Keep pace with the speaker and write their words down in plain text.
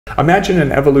Imagine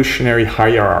an evolutionary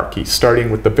hierarchy starting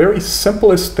with the very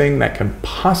simplest thing that can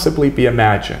possibly be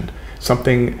imagined.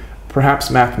 Something perhaps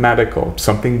mathematical,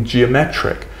 something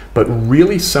geometric, but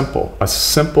really simple, a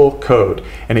simple code.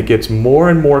 And it gets more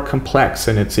and more complex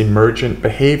in its emergent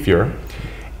behavior,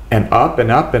 and up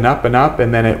and up and up and up,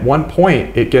 and then at one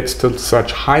point it gets to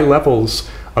such high levels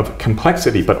of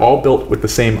complexity, but all built with the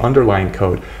same underlying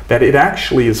code, that it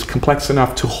actually is complex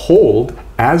enough to hold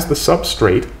as the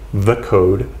substrate the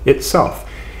code itself.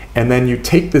 And then you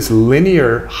take this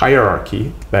linear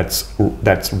hierarchy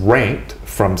that's ranked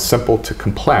from simple to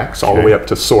complex, all the way up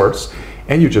to source,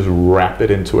 and you just wrap it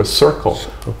into a circle,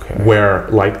 where,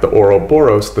 like the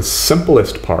Ouroboros, the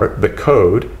simplest part, the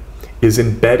code, is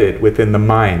embedded within the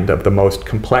mind of the most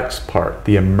complex part,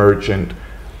 the emergent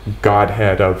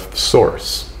Godhead of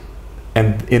source.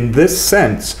 And in this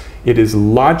sense, it is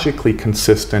logically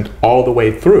consistent all the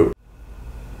way through.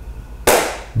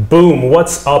 Boom,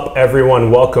 what's up everyone?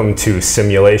 Welcome to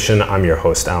Simulation. I'm your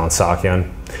host, Alan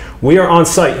Sakyan. We are on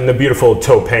site in the beautiful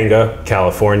Topanga,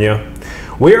 California.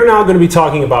 We are now going to be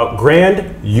talking about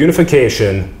Grand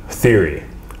Unification Theory.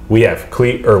 We have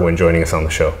Klee Irwin joining us on the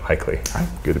show. Hi, Klee. Hi,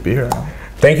 good to be here.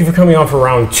 Thank you for coming on for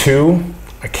round 2.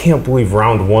 I can't believe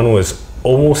round 1 was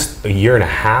almost a year and a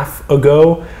half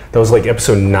ago. That was like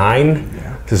episode 9.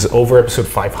 Yeah. This is over episode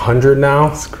 500 now.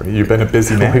 That's great. You've been a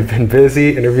busy man. We've been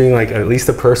busy interviewing like at least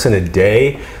a person a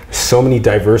day. So many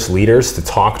diverse leaders to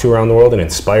talk to around the world and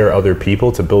inspire other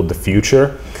people to build the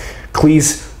future.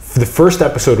 The first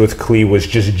episode with Klee was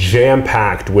just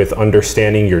jam-packed with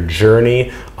understanding your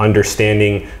journey,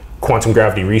 understanding quantum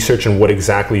gravity research and what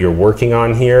exactly you're working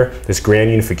on here, this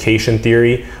Grand Unification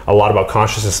Theory, a lot about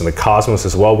consciousness and the cosmos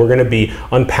as well. We're going to be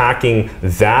unpacking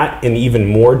that in even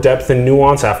more depth and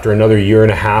nuance after another year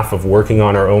and a half of working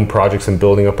on our own projects and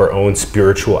building up our own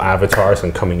spiritual avatars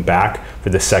and coming back for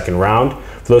the second round.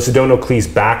 For those who don't know Klee's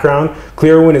background, Klee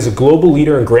Irwin is a global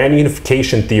leader in Grand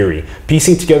Unification Theory,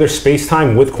 piecing together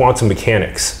space-time with quantum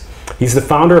mechanics. He's the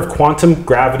founder of Quantum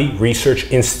Gravity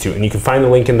Research Institute, and you can find the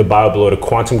link in the bio below to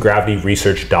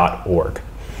quantumgravityresearch.org.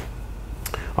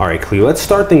 All right, Klee, let's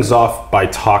start things off by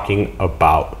talking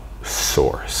about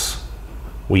source.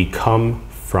 We come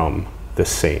from the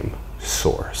same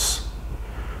source.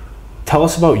 Tell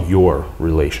us about your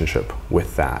relationship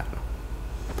with that.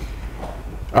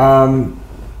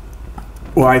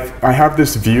 Well, I have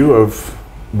this view of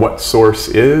what source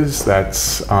is.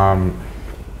 That's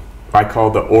I call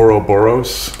the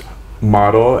Ouroboros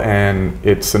model, and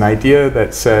it's an idea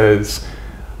that says,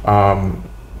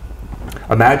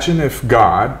 imagine if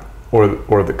God,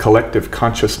 or the collective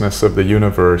consciousness of the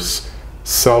universe,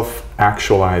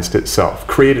 self-actualized itself,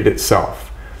 created itself.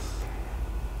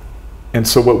 And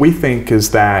so what we think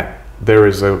is that there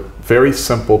is a very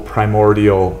simple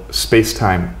primordial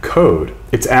space-time code.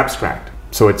 It's abstract,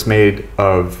 so it's made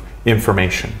of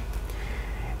information.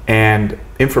 And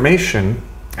information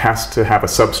has to have a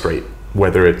substrate,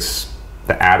 whether it's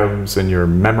the atoms in your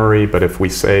memory, but if we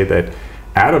say that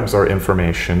atoms are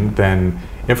information, then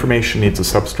information needs a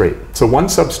substrate. So one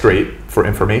substrate for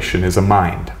information is a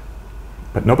mind.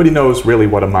 But nobody knows really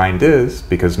what a mind is,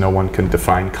 because no one can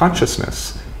define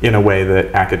consciousness in a way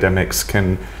that academics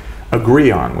can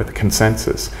agree on with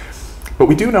consensus. But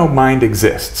we do know mind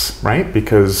exists, right?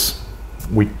 Because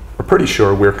we are pretty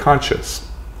sure we're conscious.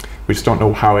 We just don't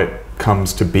know how it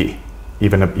comes to be.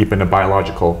 Even a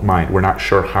biological mind. We're not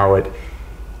sure how it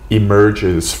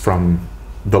emerges from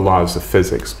the laws of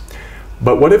physics.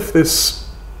 But what if this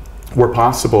were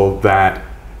possible, that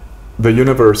the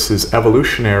universe is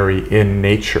evolutionary in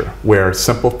nature, where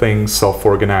simple things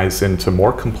self-organize into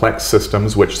more complex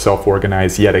systems, which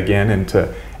self-organize yet again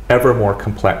into ever more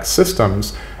complex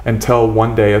systems, until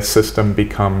one day a system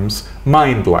becomes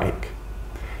mind-like,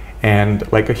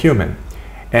 and like a human.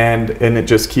 And it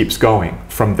just keeps going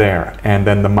from there. And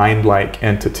then the mind-like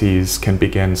entities can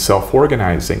begin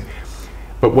self-organizing.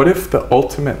 But what if the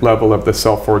ultimate level of the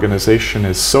self-organization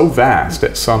is so vast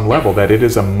at some level that it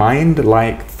is a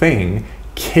mind-like thing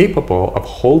capable of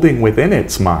holding within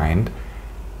its mind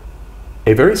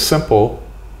a very simple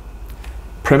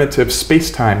primitive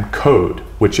space-time code,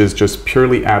 which is just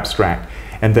purely abstract.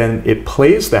 And then it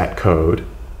plays that code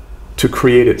to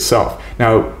create itself.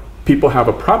 Now, people have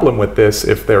a problem with this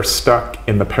if they're stuck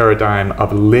in the paradigm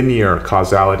of linear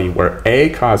causality, where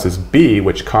A causes B,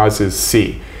 which causes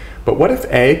C. But what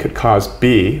if A could cause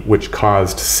B, which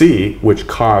caused C, which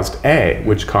caused A,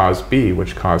 which caused B,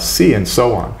 which caused C, and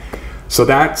so on? So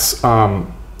that's the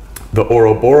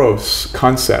Ouroboros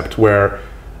concept, where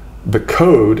the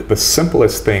code, the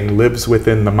simplest thing, lives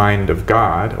within the mind of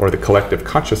God, or the collective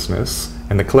consciousness,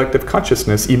 And the collective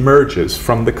consciousness emerges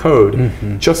from the code,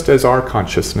 just as our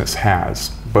consciousness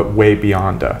has, but way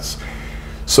beyond us.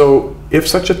 So if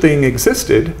such a thing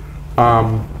existed,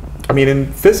 I mean,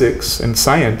 in physics and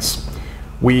science,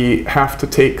 we have to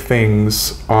take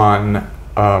things on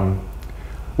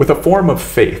with a form of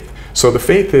faith. So the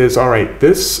faith is, all right,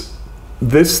 this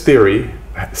theory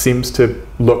seems to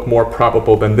look more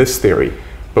probable than this theory,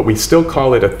 but we still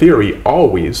call it a theory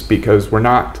always because we're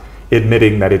not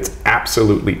admitting that it's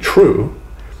absolutely true.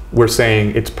 We're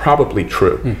saying it's probably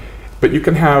true. But you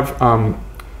can have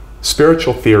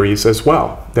spiritual theories as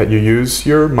well, that you use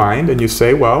your mind and you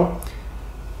say, well,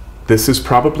 this is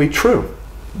probably true,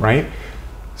 right?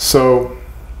 So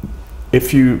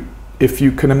if you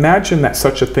can imagine that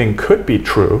such a thing could be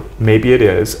true, maybe it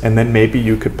is, and then maybe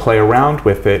you could play around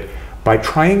with it by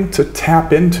trying to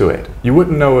tap into it. You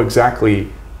wouldn't know exactly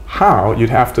how, you'd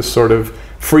have to sort of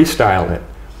freestyle it,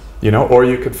 you know, or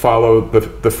you could follow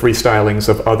the freestylings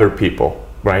of other people,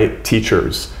 right?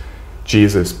 Teachers,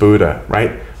 Jesus, Buddha,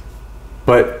 right?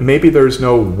 But maybe there's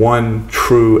no one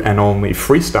true and only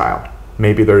freestyle.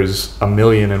 Maybe there's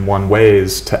 1,000,001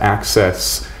 ways to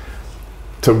access,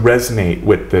 to resonate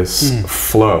with this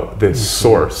flow, this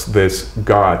source, this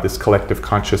God, this collective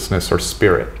consciousness or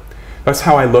spirit. That's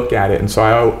how I look at it. And so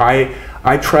I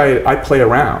play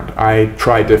around. I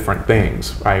try different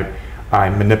things. I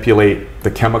manipulate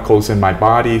the chemicals in my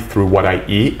body through what I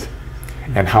eat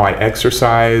and how I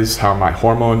exercise, how my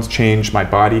hormones change my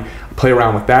body. I play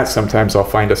around with that. Sometimes I'll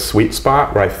find a sweet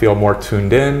spot where I feel more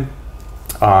tuned in.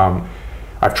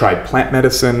 I've tried plant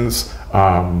medicines.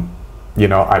 You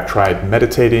know, I've tried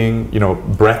meditating, you know,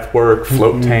 breath work,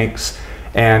 float tanks.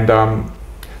 And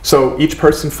so each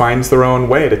person finds their own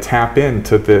way to tap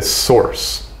into this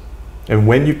source. And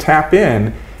when you tap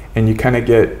in and you kind of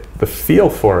get the feel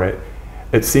for it,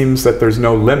 it seems that there's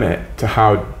no limit to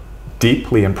how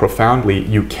deeply and profoundly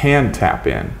you can tap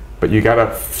in. But you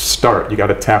gotta start, you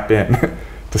gotta tap in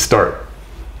to start.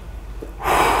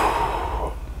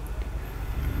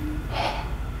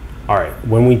 All right,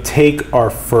 when we take our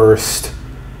first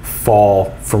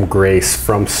fall from grace,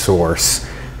 from source,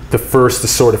 the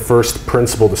first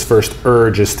principle, this first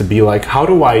urge is to be like, how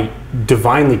do I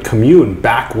divinely commune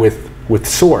back with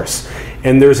source?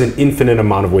 And there's an infinite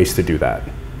amount of ways to do that.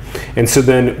 And so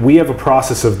then we have a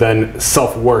process of then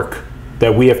self-work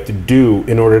that we have to do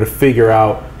in order to figure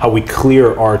out how we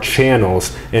clear our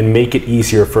channels and make it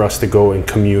easier for us to go and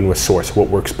commune with source, what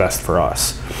works best for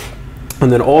us. And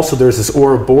then also there's this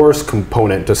Ouroboros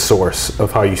component to source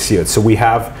of how you see it. So we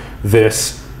have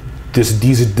this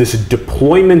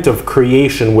deployment of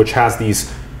creation, which has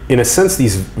these, in a sense,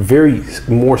 these very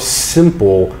more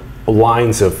simple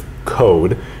lines of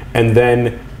code. And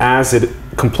then as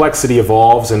complexity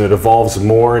evolves and it evolves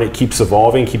more and it keeps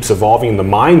evolving and the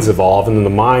minds evolve, and then the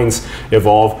minds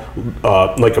evolve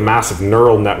like a massive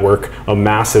neural network, a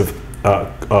massive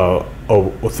a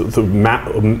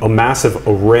massive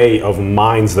array of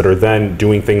minds that are then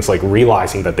doing things like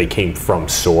realizing that they came from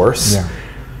source. Yeah.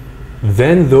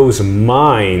 Then those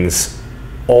minds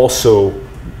also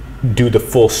do the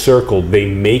full circle. They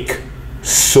make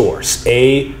source,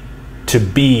 A to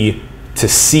B to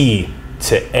C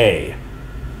to A.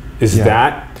 Is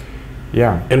that?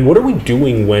 Yeah. And what are we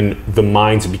doing when the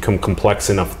minds become complex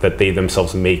enough that they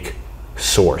themselves make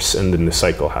source and then the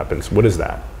cycle happens? What is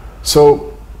that?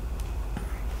 So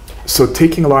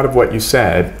taking a lot of what you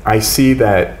said, I see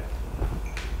that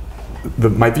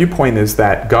my viewpoint is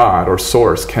that God or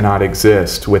source cannot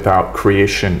exist without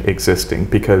creation existing,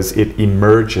 because it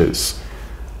emerges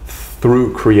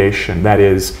through creation. That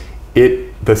is, the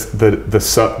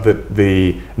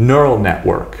neural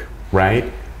network,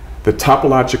 right? The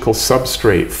topological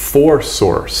substrate for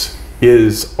source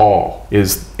is all,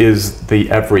 is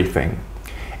the everything,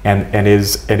 and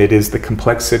it is the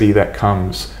complexity that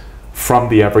comes from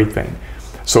the everything.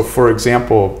 So for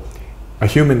example, a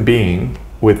human being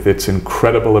with its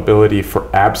incredible ability for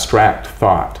abstract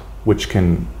thought, which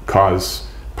can cause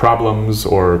problems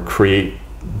or create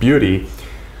beauty,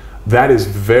 that is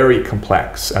very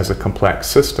complex as a complex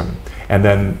system. And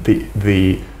then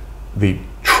the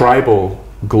tribal,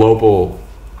 global,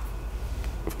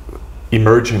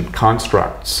 emergent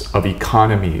constructs of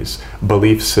economies,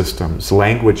 belief systems,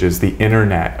 languages, the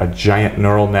internet, a giant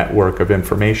neural network of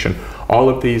information. All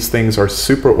of these things are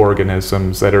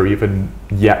superorganisms that are even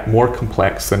yet more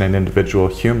complex than an individual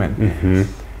human. Mm-hmm.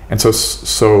 And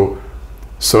so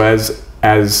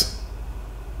as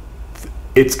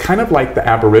it's kind of like the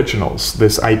Aboriginals,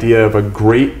 this idea of a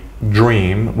great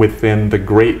dream within the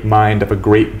great mind of a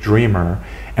great dreamer,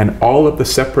 and all of the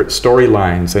separate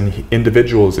storylines and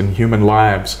individuals in human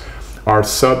lives are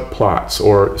subplots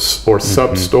or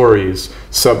sub-stories,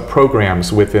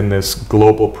 sub-programs within this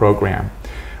global program.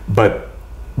 But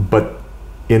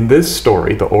in this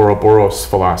story, the Ouroboros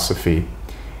philosophy,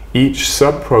 each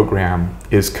sub-program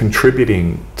is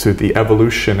contributing to the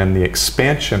evolution and the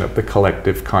expansion of the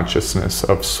collective consciousness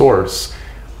of Source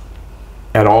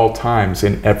at all times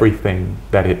in everything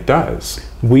that it does.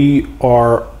 We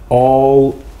are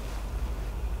all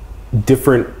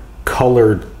different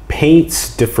colored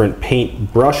paints, different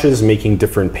paint brushes, making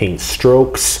different paint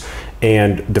strokes,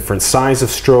 and different size of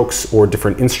strokes, or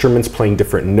different instruments playing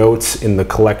different notes in the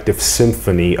collective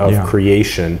symphony of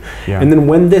creation. And then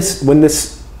when this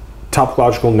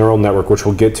topological neural network, which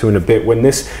we'll get to in a bit, when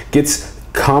this gets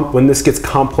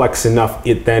complex enough,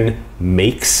 it then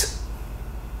makes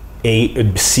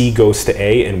C goes to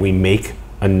A, and we make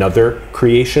another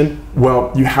creation?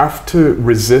 Well, you have to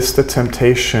resist the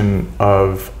temptation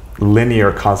of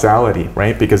linear causality,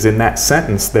 right? Because in that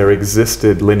sentence, there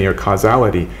existed linear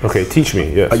causality. Okay, teach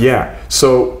me, yes.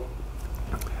 So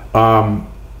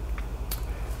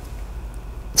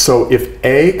if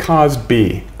A caused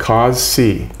B, caused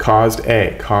C, caused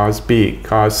A, caused B,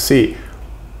 caused C,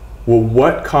 well,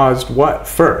 what caused what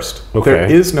first? Okay.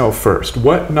 There is no first.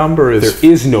 What number is...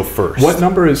 There is no first. What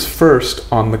number is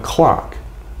first on the clock?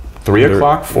 3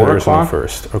 o'clock, 4 o'clock? No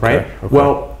first. Okay. Right? Okay.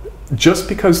 Well, just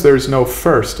because there's no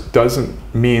first doesn't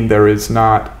mean there is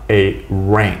not a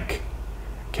rank.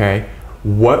 Okay?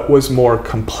 What was more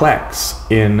complex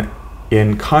in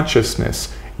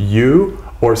consciousness? You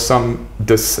or some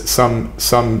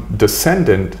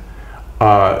descendant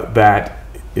that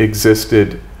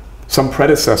existed, some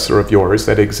predecessor of yours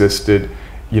that existed,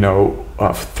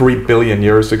 3 billion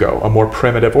years ago, a more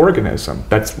primitive organism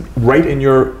that's right in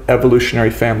your evolutionary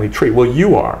family tree. Well,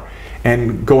 you are.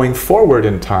 And going forward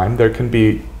in time, there can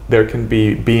be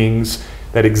beings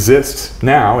that exist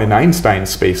now in Einstein's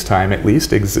space-time, at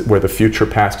least, where the future,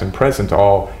 past, and present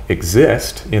all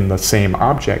exist in the same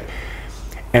object.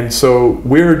 And so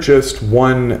we're just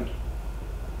one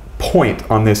point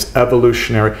on this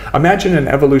evolutionary... Imagine an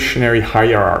evolutionary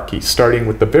hierarchy, starting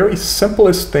with the very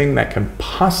simplest thing that can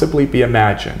possibly be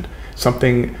imagined.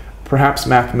 Something perhaps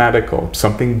mathematical,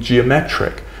 something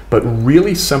geometric, but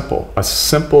really simple, a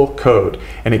simple code.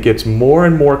 And it gets more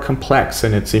and more complex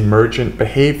in its emergent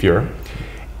behavior,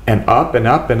 and up and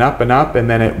up and up and up, and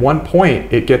then at one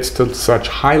point it gets to such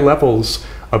high levels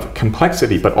of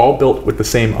complexity, but all built with the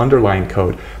same underlying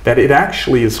code, that it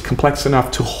actually is complex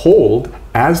enough to hold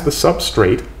as the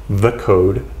substrate the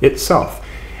code itself.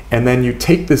 And then you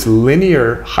take this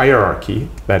linear hierarchy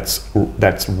that's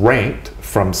ranked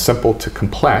from simple to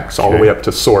complex, all the way up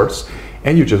to Source,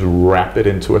 and you just wrap it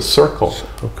into a circle,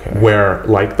 where,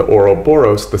 like the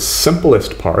Ouroboros, the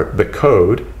simplest part, the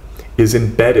code, is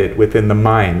embedded within the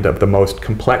mind of the most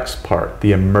complex part,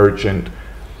 the emergent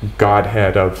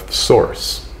Godhead of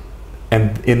Source.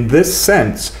 And in this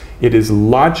sense, it is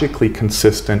logically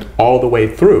consistent all the way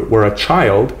through, where a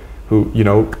child who,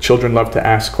 children love to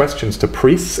ask questions to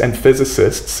priests and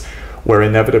physicists, where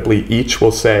inevitably each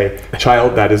will say,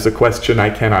 "Child, that is a question I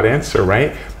cannot answer,"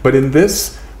 right? But in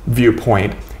this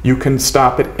viewpoint, you can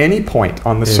stop at any point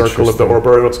on the circle of the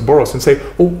Ouroboros and say,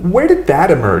 well, where did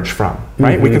that emerge from,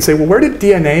 right? We can say, well, where did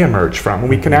DNA emerge from? And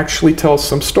we can actually tell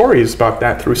some stories about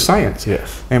that through science.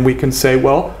 Yes. And we can say,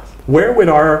 well, where would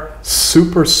our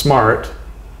super smart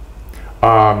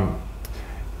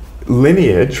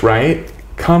lineage, right,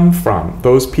 come from?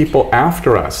 Those people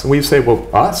after us. And we say, well,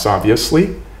 us,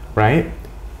 obviously, right?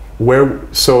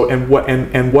 And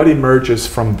what emerges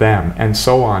from them, and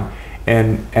so on.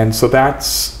 And so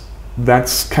that's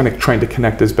kind of trying to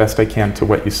connect as best I can to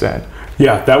what you said.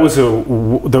 Yeah, that was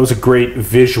a great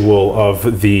visual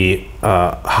of the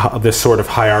this sort of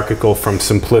hierarchical, from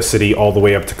simplicity all the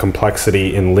way up to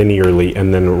complexity and linearly,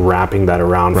 and then wrapping that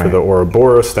around for the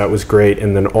Ouroboros. That was great.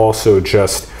 And then also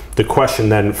just the question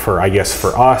then for, I guess,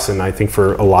 for us, and I think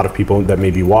for a lot of people that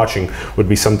may be watching, would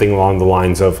be something along the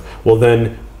lines of, well,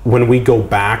 then when we go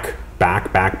back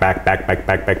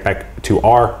to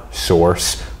our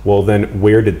source, well, then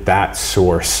where did that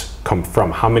source come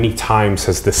from? How many times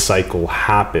has this cycle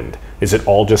happened? Is it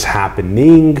all just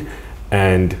happening?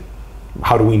 And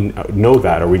how do we know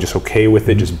that? Are we just okay with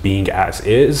it just being as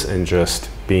is and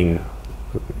just being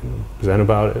zen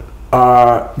about it?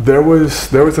 There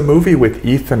was a movie with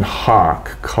Ethan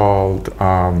Hawke called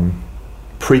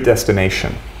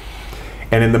Predestination.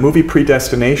 And in the movie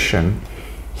Predestination,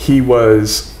 he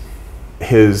was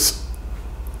his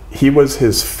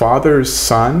father's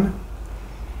son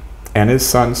and his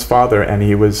son's father, and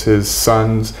he was his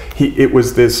son's... It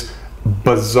was this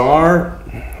bizarre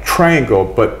triangle,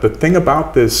 but the thing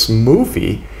about this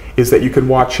movie is that you can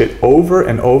watch it over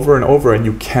and over and over, and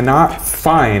you cannot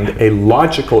find a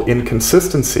logical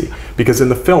inconsistency, because in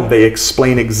the film they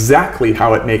explain exactly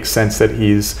how it makes sense that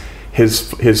he's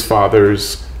his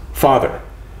father's father,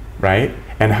 right?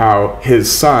 And how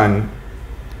his son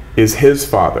is his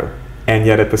father, and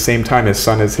yet at the same time his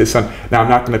son is his son. Now I'm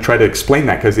not going to try to explain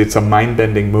that because it's a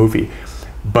mind-bending movie,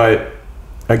 but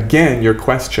again, your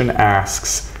question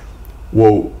asks,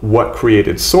 well, what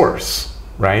created source,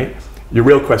 right? Your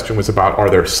real question was about, are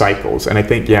there cycles? And I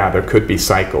think, yeah, there could be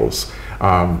cycles.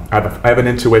 I have an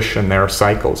intuition there are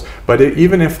cycles. But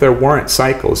even if there weren't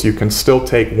cycles, you can still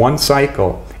take one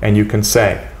cycle and you can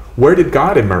say, where did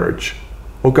God emerge?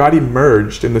 Well, God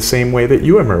emerged in the same way that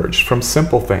you emerged, from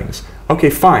simple things. Okay,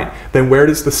 fine. Then where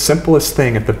does the simplest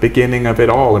thing at the beginning of it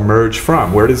all emerge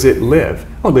from? Where does it live?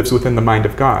 Well, it lives within the mind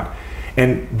of God.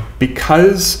 And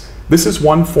because this is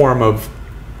one form of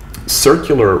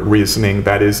circular reasoning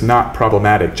that is not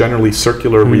problematic. Generally,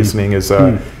 circular reasoning is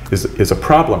a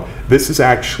problem. This is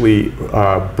actually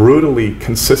brutally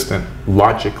consistent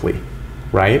logically,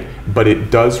 right? But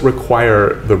it does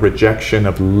require the rejection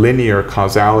of linear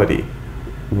causality,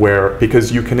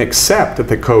 because you can accept that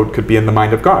the code could be in the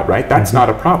mind of God, right? That's not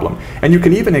a problem. And you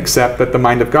can even accept that the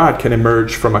mind of God can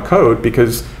emerge from a code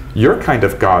because you're kind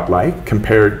of godlike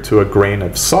compared to a grain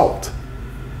of salt,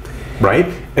 right?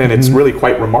 And it's really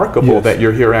quite remarkable that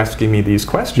you're here asking me these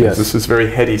questions. This is very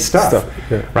heady stuff.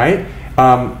 Right?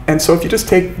 And so if you just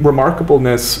take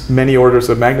remarkableness many orders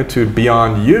of magnitude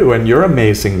beyond you and your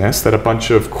amazingness, that a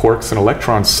bunch of quarks and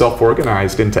electrons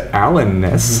self-organized into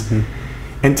Allenness,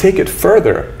 and take it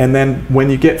further, and then when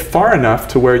you get far enough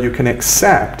to where you can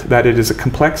accept that it is a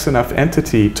complex enough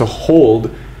entity to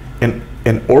hold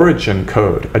an origin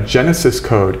code, a genesis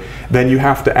code, then you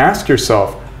have to ask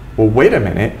yourself, well, wait a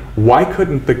minute, why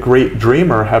couldn't the great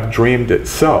dreamer have dreamed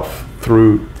itself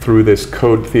through this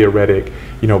code theoretic,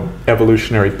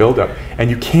 evolutionary buildup? And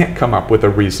you can't come up with a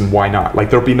reason why not. Like,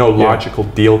 there'll be no logical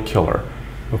deal killer.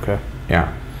 Okay.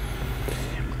 Yeah.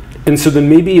 And so then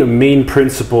maybe a main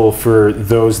principle for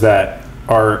those that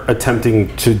are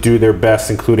attempting to do their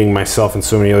best, including myself and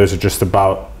so many others, are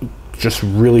just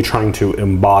really trying to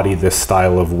embody this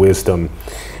style of wisdom,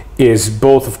 is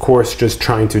both, of course, just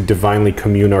trying to divinely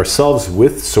commune ourselves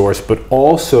with Source, but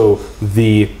also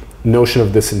the notion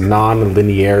of this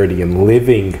non-linearity and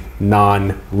living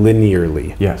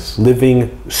non-linearly. Yes.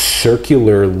 Living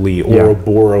circularly,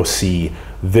 Ouroboros-y,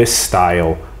 this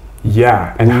style.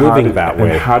 Yeah, and living that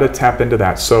way. And how to tap into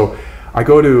that. So I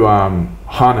go to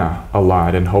Hana a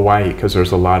lot in Hawaii because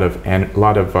there's a lot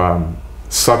of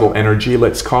subtle energy,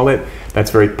 let's call it, that's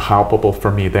very palpable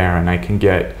for me there, and I can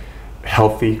get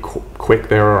healthy quick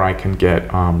there, or I can get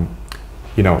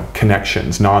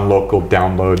connections, non-local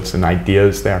downloads and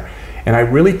ideas there. And I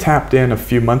really tapped in a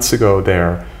few months ago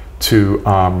there to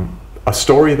a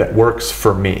story that works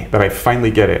for me, that I finally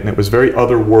get it, and it was very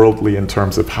otherworldly in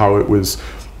terms of how it was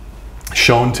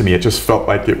shown to me. It just felt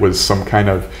like it was some kind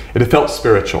of, it felt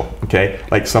spiritual, okay,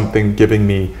 like something giving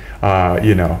me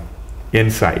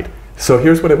insight. So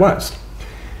here's what it was.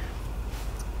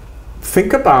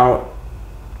 Think about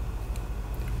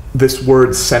this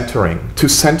word centering, to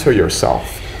center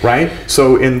yourself, right?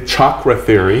 So in chakra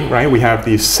theory, right, we have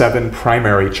these 7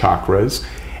 primary chakras,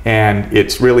 and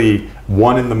it's really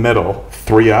 1 in the middle,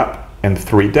 3 up, and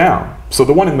 3 down. So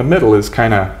the one in the middle is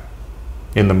kind of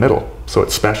in the middle, so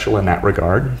it's special in that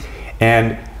regard.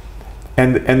 And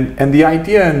the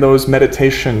idea in those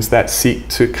meditations that seek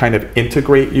to kind of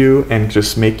integrate you and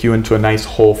just make you into a nice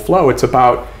whole flow, it's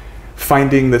about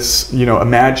finding this,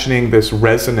 imagining this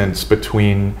resonance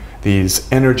between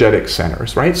these energetic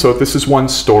centers, right? So this is one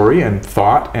story and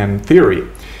thought and theory.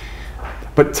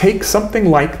 But take something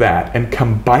like that and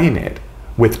combine it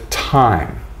with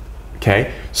time,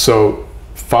 okay? So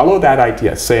follow that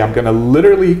idea. Say, I'm going to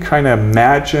literally kind of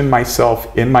imagine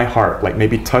myself in my heart, like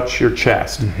maybe touch your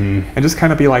chest, and just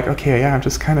kind of be like, okay, yeah, I'm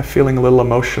just kind of feeling a little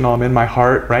emotional. I'm in my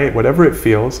heart, right? Whatever it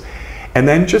feels. And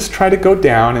then just try to go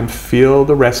down and feel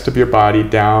the rest of your body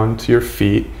down to your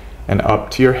feet and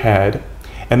up to your head.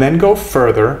 And then go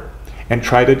further and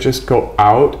try to just go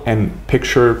out and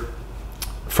picture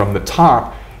from the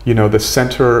top, the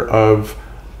center of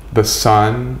the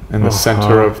sun and the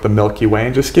center of the Milky Way,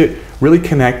 and just get really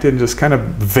connected and just kind of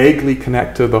vaguely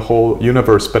connect to the whole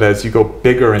universe, but as you go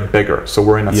bigger and bigger. So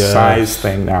we're in a size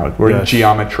thing now. We're in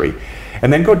geometry.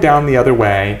 And then go down the other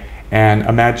way and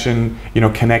imagine,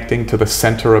 connecting to the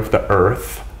center of the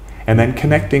earth, and then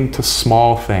connecting to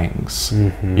small things,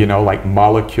 you know, like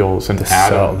molecules and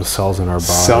atoms. The cells in our body.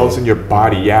 Cells in your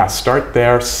body, yeah. Start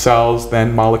there, cells,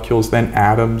 then molecules, then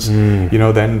atoms, you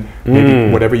know, then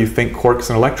maybe whatever you think quarks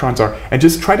and electrons are. And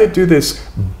just try to do this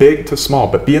big to small,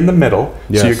 but be in the middle.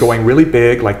 Yes. So you're going really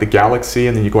big, like the galaxy,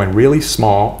 and then you're going really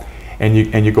small, and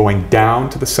you're going down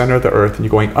to the center of the Earth, and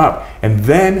you're going up. And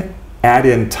then add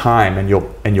in time, and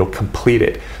you'll complete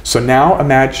it. So now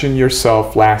imagine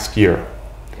yourself last year.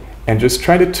 And just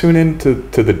try to tune in to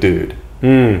the dude,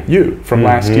 you from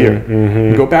last year.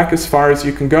 And go back as far as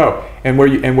you can go. And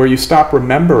where you stop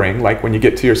remembering, like when you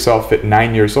get to yourself at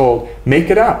 9 years old, make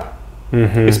it up.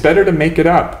 It's better to make it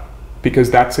up, because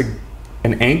that's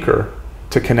an anchor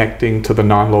to connecting to the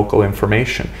non-local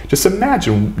information. Just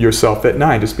imagine yourself at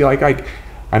 9. Just be like, I'm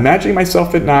imagining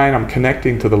myself at 9, I'm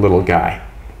connecting to the little guy,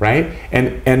 right?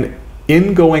 And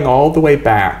in going all the way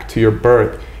back to your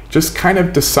birth, just kind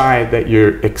of decide that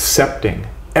you're accepting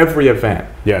every event.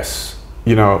 Yes.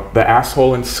 You know, the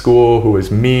asshole in school who was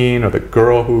mean, or the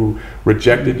girl who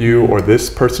rejected you, or this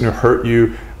person who hurt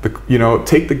you. You know,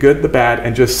 take the good, the bad,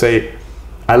 and just say,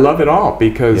 I love it all,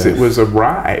 because it was a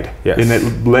ride, and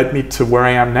it led me to where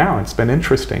I am now. It's been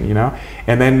interesting, you know.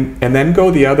 And then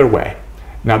go the other way.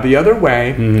 Now, the other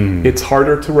way, it's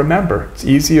harder to remember. It's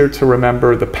easier to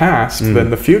remember the past than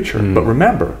the future. But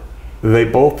remember, they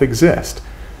both exist.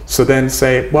 So then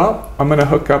say, well, I'm going to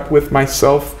hook up with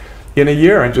myself in a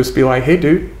year and just be like, hey,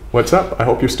 dude, what's up? I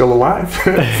hope you're still alive.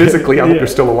 Physically, I hope you're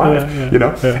still alive, you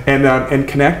know, and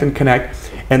connect,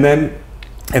 and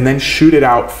then shoot it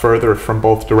out further from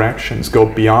both directions. Go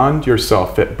beyond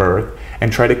yourself at birth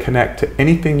and try to connect to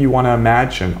anything you want to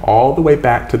imagine, all the way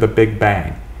back to the Big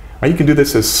Bang. You can do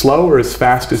this as slow or as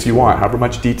fast as you want, however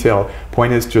much detail.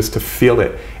 Point is just to feel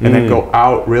it, and then go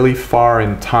out really far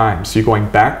in time. So you're going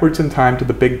backwards in time to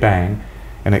the Big Bang,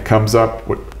 and it comes up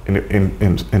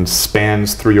and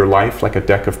spans through your life like a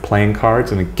deck of playing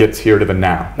cards, and it gets here to the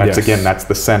now. That's again, that's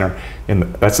the center.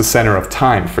 That's the center of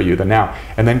time for you, the now.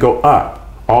 And then go up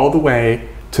all the way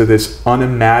to this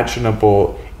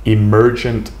unimaginable,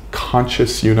 emergent,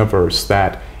 conscious universe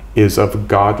that is of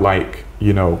godlike,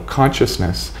 you know,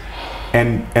 consciousness.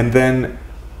 And then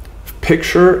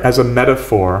picture as a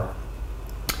metaphor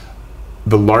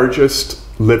the largest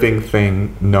living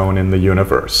thing known in the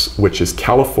universe, which is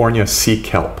California sea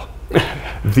kelp.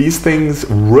 These things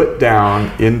root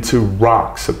down into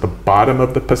rocks at the bottom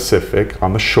of the Pacific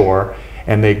on the shore,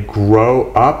 and they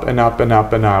grow up and up and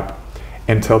up and up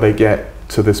until they get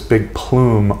to this big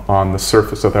plume on the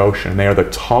surface of the ocean. They are the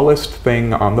tallest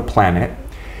thing on the planet.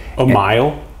 A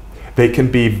mile? They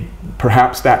can be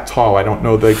perhaps that tall. I don't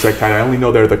know the exact height. I only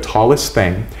know they're the tallest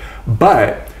thing.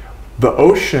 But the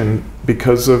ocean,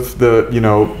 because of the, you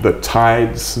know, the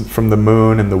tides from the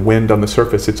moon and the wind on the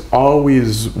surface, it's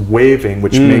always waving,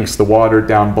 which makes the water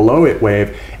down below it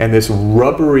wave. And this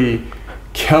rubbery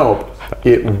kelp,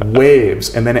 it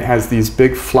waves, and then it has these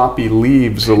big floppy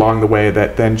leaves along the way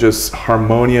that then just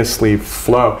harmoniously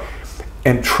flow.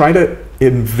 And try to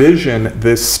envision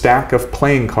this stack of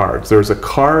playing cards. There's a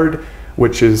card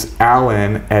which is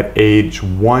Alan at age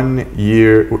 1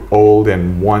 year old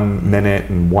and 1 minute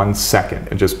and 1 second,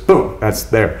 and just boom, that's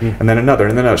there. And then another,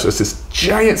 and then another. So it's this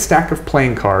giant stack of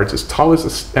playing cards as tall as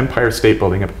the Empire State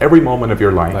Building of every moment of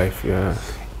your life.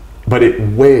 But it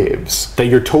waves. That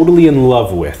you're totally in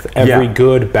love with. Every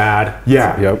good, bad.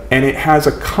 And it has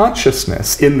a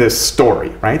consciousness in this story,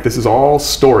 right? This is all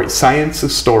story. Science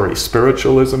is story.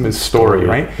 Spiritualism is story,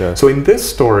 right? So in this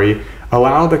story,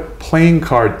 allow the playing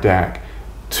card deck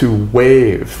to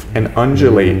wave and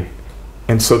undulate.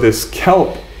 And so this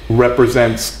kelp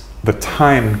represents the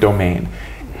time domain,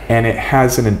 and it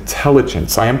has an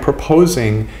intelligence. I am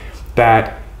proposing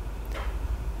that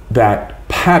that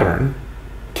pattern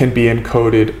can be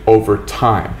encoded over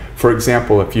time. For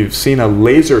example, if you've seen a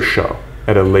laser show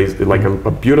at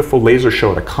a beautiful laser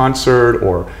show at a concert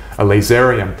or a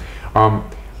laserium,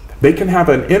 they can have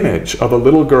an image of a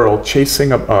little girl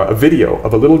chasing a video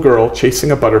of a little girl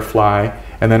chasing a butterfly,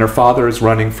 and then her father is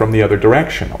running from the other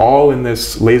direction, all in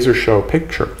this laser show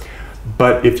picture.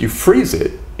 But if you freeze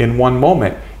it in one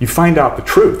moment, you find out the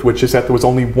truth, which is that there was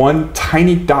only one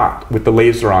tiny dot with the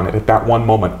laser on it at that one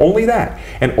moment. Only that.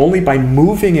 And only by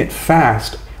moving it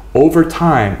fast over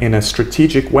time in a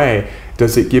strategic way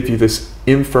does it give you this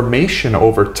information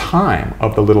over time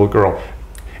of the little girl.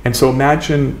 And so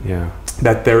imagine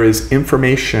that there is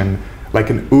information like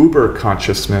an uber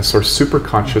consciousness or super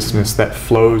consciousness that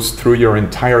flows through your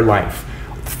entire life,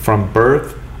 from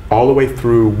birth all the way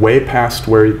through way past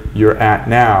where you're at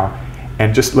now,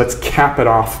 and just let's cap it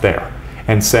off there.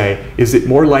 and say, is it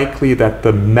more likely that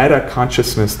the meta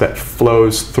consciousness that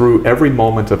flows through every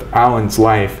moment of Alan's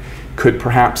life could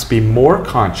perhaps be more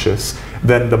conscious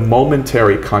than the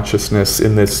momentary consciousness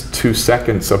in this 2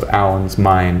 seconds of Alan's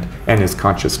mind and his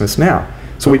consciousness now?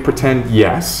 So we pretend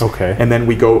yes, okay, and then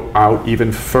we go out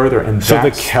even further, and so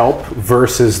the kelp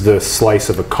versus the slice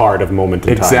of a card of moment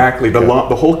in time. Exactly,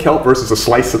 the whole kelp versus a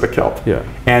slice of the kelp. Yeah.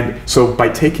 And so by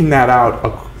taking that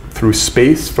out through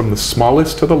space from the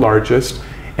smallest to the largest,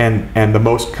 and the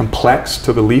most complex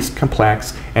to the least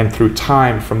complex, and through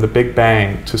time from the Big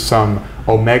Bang to some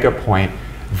omega point,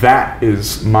 that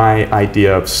is my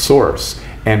idea of source.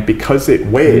 And because it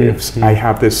waves, I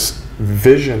have this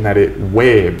vision that it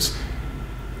waves.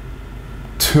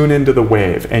 Tune into the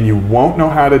wave, and you won't know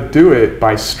how to do it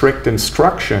by strict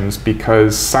instructions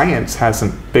because science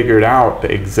hasn't figured out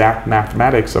the exact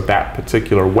mathematics of that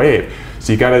particular wave.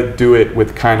 So you got to do it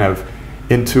with kind of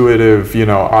intuitive,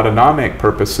 autonomic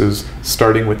purposes,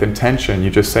 starting with intention.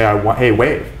 You just say, hey,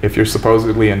 wave, if you're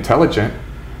supposedly intelligent,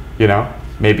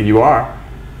 maybe you are,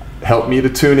 help me to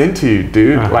tune into you,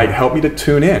 dude. Like, help me to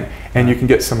tune in, and you can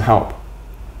get some help.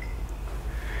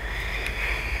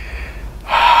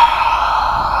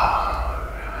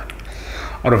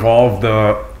 Out of all of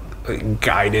the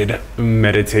guided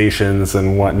meditations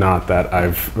and whatnot that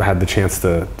I've had the chance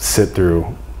to sit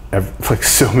through, like,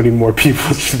 so many more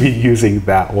people should be using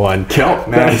that one. Kelp,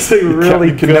 man. That's a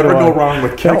really you can good never one. go wrong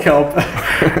with kelp.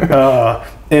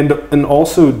 And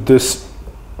also this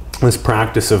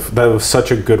practice that was such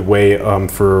a good way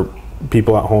for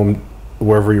people at home,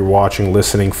 wherever you're watching,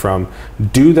 listening from.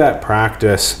 Do that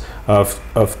practice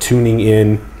of tuning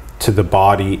in to the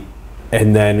body,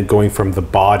 and then going from the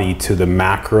body to the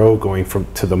macro, going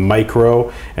to the micro,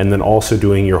 and then also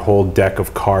doing your whole deck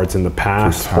of cards in the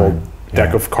past, whole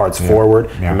deck of cards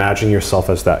forward, imagining yourself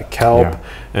as that kelp,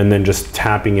 and then just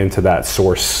tapping into that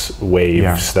source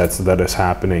waves that is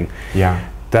happening.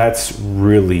 That's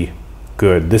really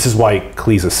good. This is why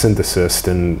Klee's a synthesist,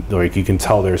 and like you can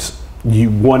tell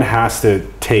one has to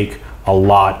take a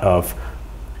lot of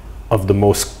the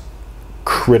most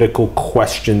critical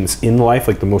questions in life,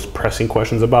 like the most pressing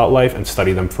questions about life, and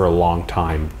study them for a long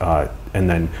time, and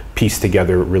then piece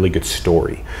together a really good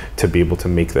story to be able to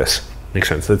make this make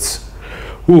sense. It's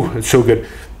so good.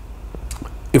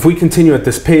 If we continue at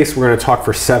this pace, we're going to talk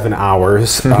for 7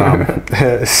 hours. I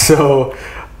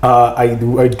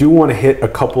do want to hit a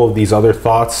couple of these other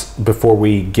thoughts before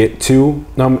we get to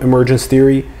emergence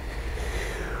theory.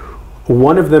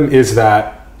 One of them is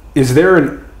that, is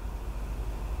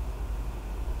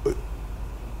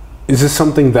this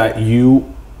something that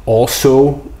you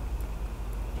also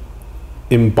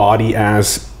embody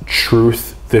as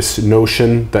truth, this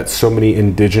notion that so many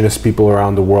indigenous people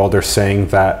around the world are saying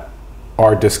that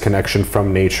our disconnection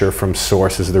from nature, from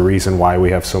source, is the reason why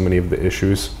we have so many of the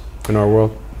issues in our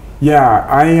world? Yeah,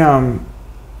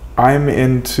 I'm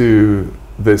into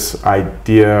this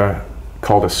idea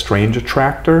called a strange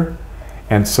attractor.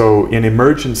 And so in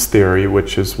emergence theory,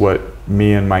 which is what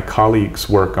me and my colleagues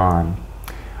work on,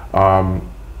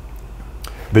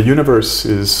 the universe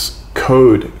is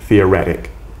code theoretic,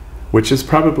 which is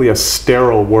probably a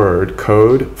sterile word,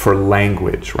 code, for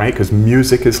language, right? Because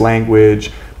music is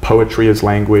language, poetry is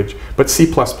language, but C++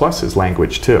 is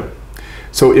language too.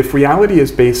 So if reality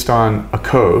is based on a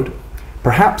code,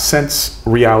 perhaps since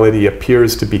reality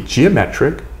appears to be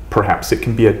geometric, perhaps it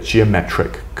can be a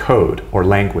geometric code or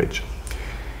language.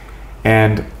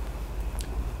 And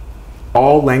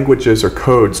all languages or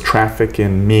codes traffic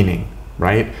in meaning,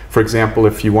 right? For example,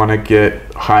 if you want to get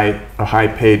a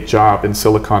high-paid job in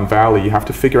Silicon Valley, you have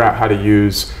to figure out how to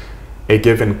use a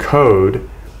given code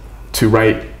to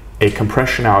write a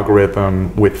compression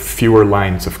algorithm with fewer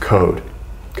lines of code,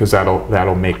 because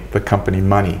that'll make the company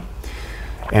money.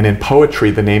 And in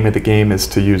poetry, the name of the game is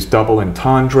to use double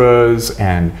entendres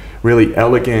and really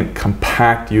elegant,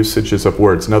 compact usages of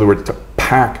words. In other words, to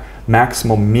pack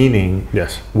maximal meaning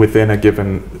within a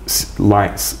given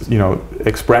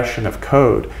expression of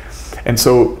code. And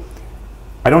so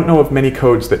I don't know of many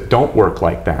codes that don't work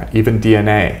like that. Even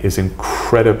DNA is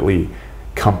incredibly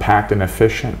compact and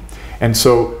efficient. And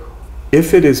so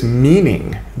if it is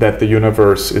meaning that the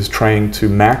universe is trying to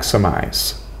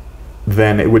maximize,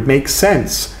 then it would make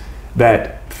sense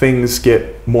that things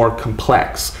get more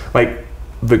complex. Like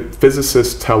the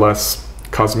physicists tell us,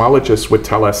 cosmologists would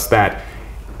tell us that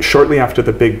shortly after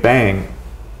the Big Bang,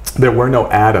 there were no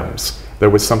atoms. There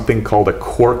was something called a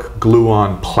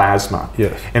quark-gluon plasma.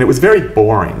 And it was very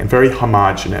boring and very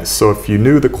homogeneous. So if you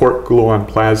knew the quark-gluon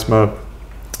plasma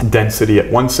density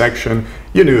at one section,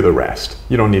 you knew the rest.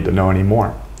 You don't need to know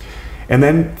anymore. And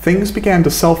then things began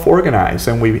to self-organize,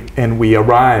 and we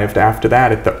arrived after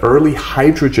that at the early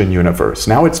hydrogen universe.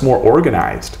 Now it's more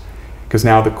organized, because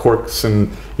now the quarks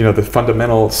and the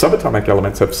fundamental subatomic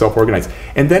elements have self-organized.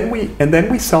 And then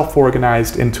we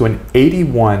self-organized into an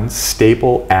 81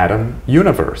 stable atom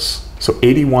universe. So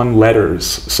 81 letters,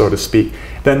 so to speak.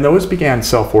 Then those began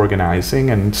self-organizing,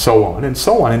 and so on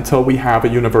until we have a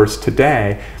universe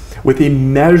today with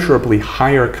immeasurably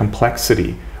higher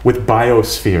complexity, with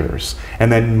biospheres,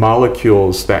 and then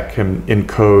molecules that can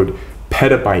encode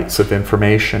petabytes of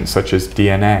information, such as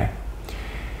DNA.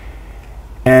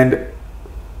 And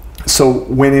so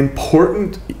when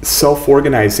important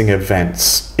self-organizing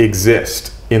events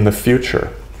exist in the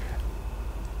future,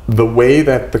 the way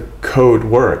that the code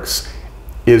works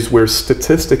is we're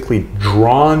statistically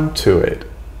drawn to it,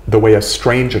 the way a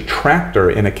strange attractor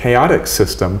in a chaotic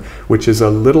system, which is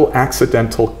a little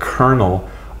accidental kernel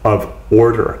of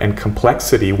order and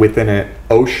complexity within an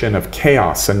ocean of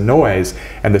chaos and noise,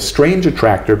 and the strange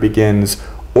attractor begins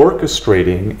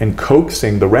orchestrating and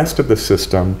coaxing the rest of the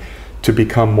system to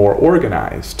become more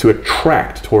organized, to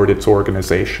attract toward its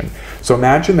organization. So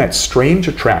imagine that strange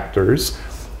attractors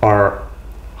are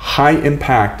high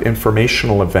impact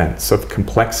informational events of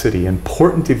complexity,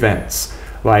 important events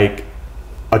like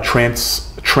a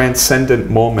transcendent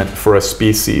moment for a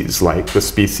species, like the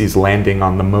species landing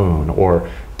on the moon or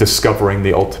discovering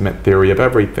the ultimate theory of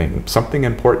everything, something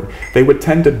important. They would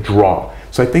tend to draw.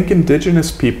 So I think indigenous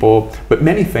people, but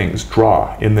many things,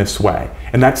 draw in this way.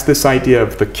 And that's this idea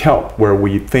of the kelp, where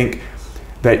we think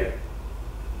that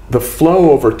the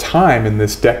flow over time in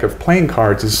this deck of playing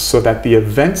cards is so that the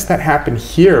events that happen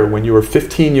here when you were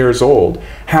 15 years old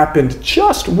happened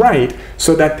just right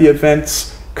so that the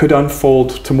events could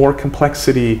unfold to more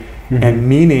complexity and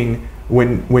meaning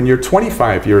when you're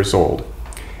 25 years old.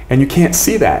 And you can't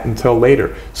see that until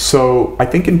later. So I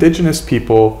think indigenous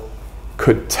people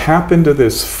could tap into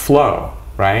this flow,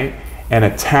 right? And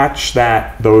attach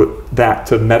that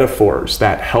to metaphors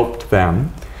that helped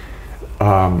them,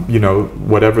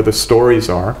 whatever the stories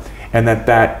are, and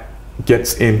that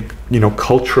gets in,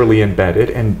 culturally embedded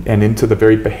and into the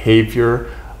very behavior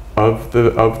of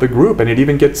the group, and it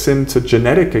even gets into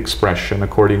genetic expression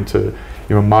according to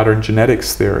modern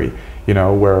genetics theory.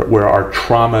 Where our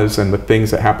traumas and the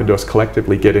things that happen to us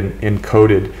collectively get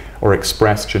encoded or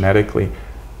expressed genetically.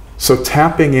 So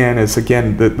tapping in is,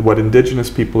 again, what indigenous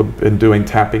people have been doing,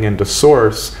 tapping into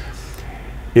source,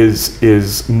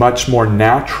 is much more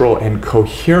natural and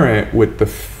coherent with the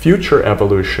future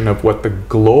evolution of what the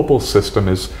global system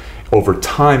is, over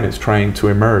time, is trying to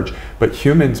emerge. But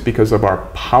humans, because of our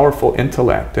powerful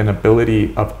intellect and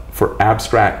ability for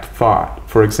abstract thought,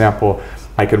 for example,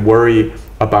 I could worry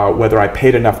about whether I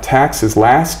paid enough taxes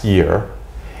last year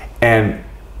and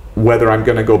whether I'm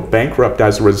going to go bankrupt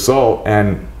as a result,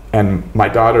 and my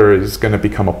daughter is going to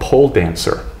become a pole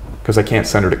dancer because I can't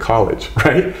send her to college,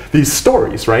 right? These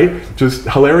stories, right? Just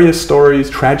hilarious stories,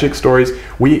 tragic stories.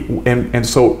 And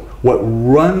so what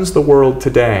runs the world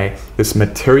today, this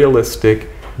materialistic,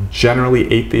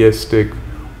 generally atheistic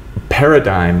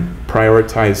paradigm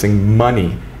prioritizing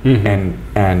money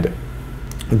and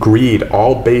greed,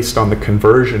 all based on the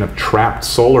conversion of trapped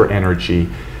solar energy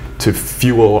to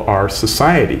fuel our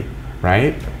society,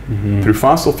 right? Through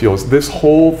fossil fuels. This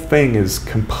whole thing is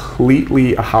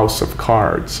completely a house of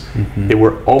cards.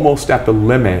 We're almost at the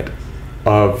limit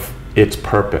of its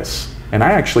purpose. And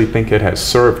I actually think it has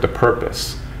served a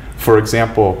purpose. For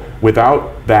example,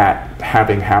 without that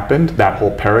having happened, that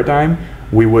whole paradigm,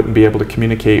 we wouldn't be able to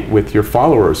communicate with your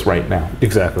followers right now.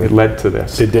 Exactly. It led to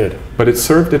this. It did. But it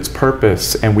served its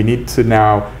purpose, and we need to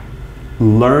now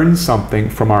learn something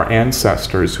from our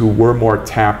ancestors who were more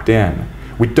tapped in.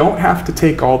 We don't have to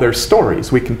take all their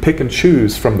stories. We can pick and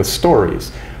choose from the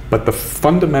stories. But the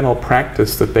fundamental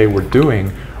practice that they were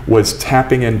doing was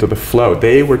tapping into the flow.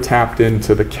 They were tapped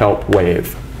into the kelp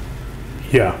wave.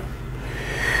 Yeah.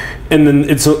 And then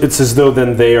it's as though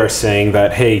then they are saying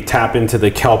that, hey, tap into the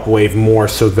kelp wave more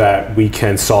so that we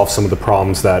can solve some of the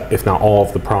problems that, if not all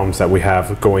of the problems that we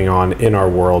have going on in our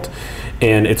world.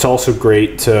 And it's also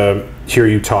great to hear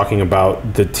you talking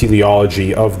about the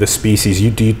teleology of the species.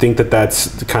 Do you think that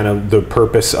that's kind of the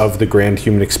purpose of the grand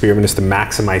human experiment, is to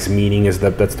maximize meaning?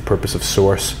 That's the purpose of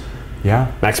source?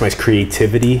 Yeah. Maximize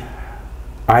creativity?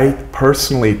 I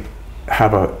personally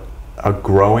have a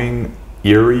growing,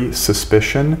 eerie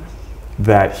suspicion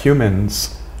that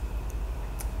humans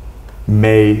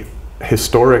may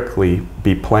historically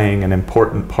be playing an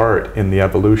important part in the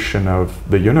evolution of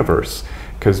the universe,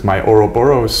 because my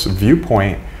Ouroboros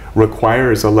viewpoint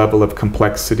requires a level of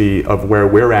complexity of where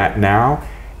we're at now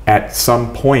at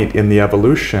some point in the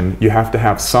evolution, you have to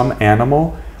have some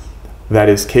animal that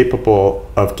is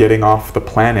capable of getting off the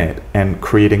planet and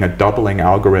creating a doubling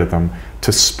algorithm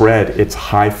to spread its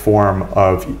high form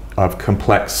of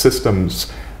complex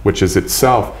systems, which is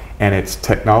itself, and its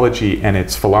technology and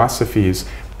its philosophies.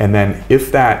 And then if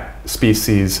that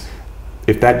species,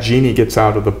 if that genie gets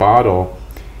out of the bottle,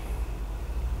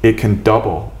 it can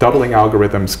double. Doubling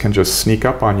algorithms can just sneak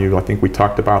up on you. I think we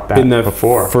talked about that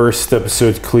before. In the first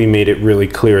episode, Klee made it really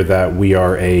clear that we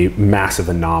are a massive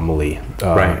anomaly.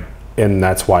 Right. And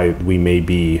that's why we may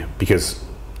be, because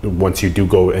once you do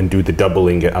go and do the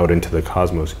doubling out into the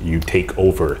cosmos, you take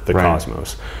over the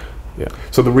cosmos. Yeah.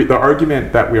 So the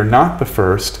argument that we're not the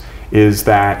first is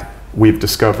that we've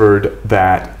discovered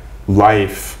that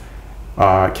life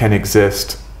can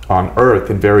exist on Earth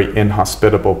in very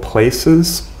inhospitable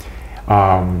places.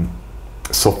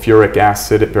 Sulfuric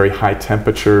acid at very high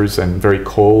temperatures and very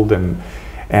cold,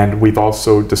 and we've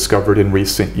also discovered in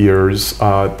recent years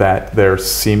that there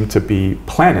seem to be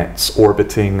planets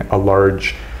orbiting a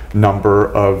large number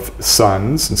of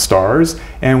suns and stars,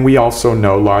 and we also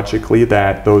know logically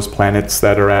that those planets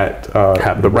that are at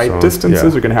the right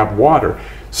distances are going to have water.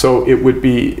 So it would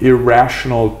be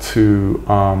irrational to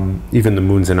even the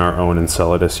moons in our own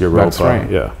Enceladus, Europa. That's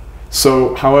right. Yeah.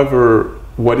 So, however,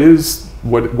 what is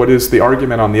the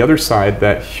argument on the other side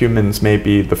that humans may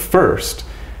be the first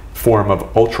form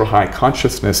of ultra-high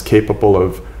consciousness capable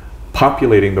of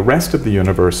populating the rest of the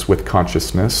universe with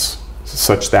consciousness,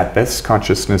 such that this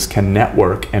consciousness can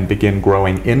network and begin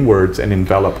growing inwards and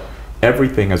envelop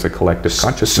everything as a collective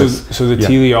consciousness. So the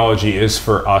teleology is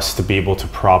for us to be able to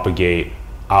propagate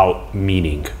out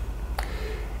meaning,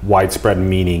 widespread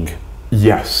meaning.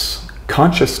 Yes.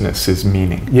 Consciousness is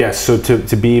meaning. Yes, so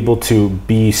to be able to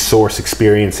be source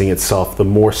experiencing itself, the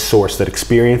more source that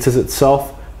experiences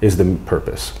itself is the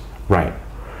purpose. Right.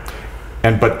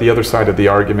 But the other side of the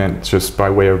argument, just by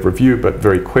way of review, but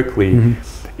very quickly,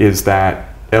 is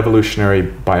that evolutionary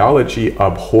biology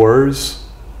abhors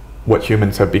what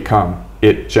humans have become.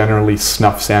 It generally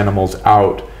snuffs animals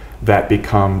out that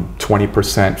become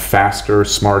 20% faster,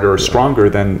 smarter, or stronger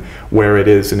than where it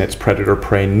is in its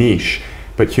predator-prey niche.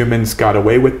 But humans got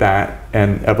away with that,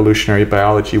 and evolutionary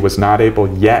biology was not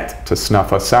able yet to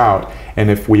snuff us out. And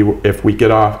if we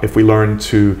learn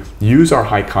to use our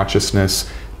high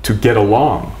consciousness to get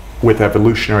along with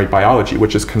evolutionary biology,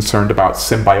 which is concerned about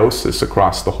symbiosis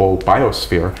across the whole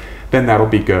biosphere, then that'll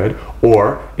be good.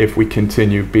 Or if we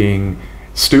continue being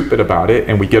stupid about it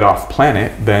and we get off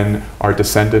planet, then our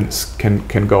descendants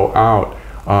can go out.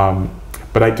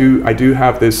 But I do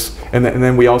have this, and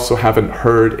then we also haven't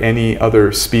heard any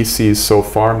other species so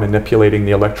far manipulating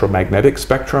the electromagnetic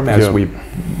spectrum as we,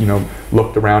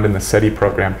 looked around in the SETI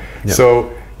program. Yeah.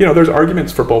 So, there's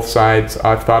arguments for both sides.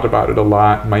 I've thought about it a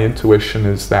lot. My intuition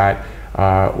is that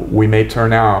we may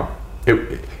turn out,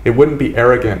 it wouldn't be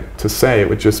arrogant to say, it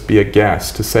would just be a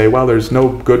guess, to say, well, there's no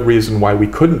good reason why we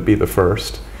couldn't be the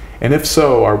first. And if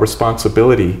so, our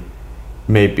responsibility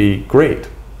may be great.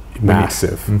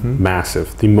 Massive,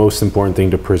 massive. The most important thing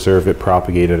to preserve it,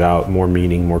 propagate it out, more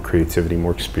meaning, more creativity,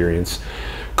 more experience.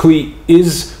 Klee,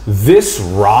 is this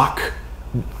rock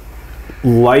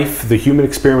life, the human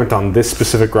experiment on this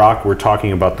specific rock, we're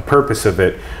talking about the purpose of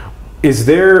it,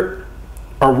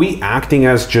 are we acting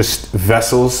as just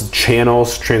vessels,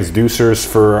 channels, transducers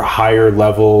for higher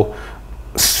level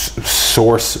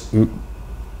source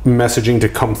messaging to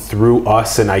come through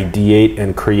us and ideate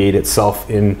and create itself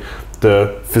in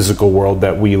the physical world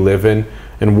that we live in?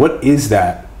 And what is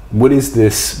that? What is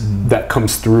this that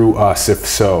comes through us, if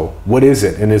so? What is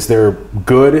it? And is there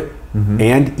good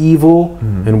and evil?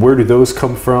 And where do those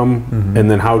come from? And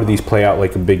then how do these play out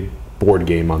like a big board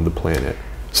game on the planet?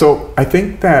 So I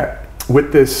think that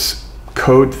with this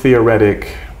code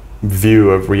theoretic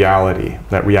view of reality,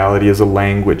 that reality is a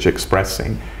language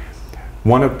expressing,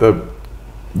 one of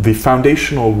the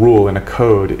foundational rule in a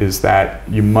code is that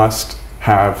you must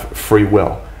have free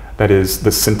will. That is,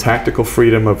 the syntactical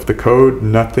freedom of the code,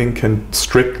 nothing can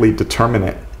strictly determine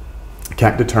it.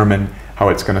 Can't determine how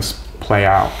it's going to play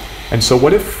out. And so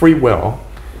what if free will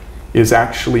is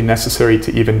actually necessary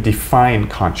to even define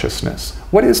consciousness?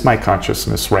 What is my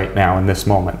consciousness right now in this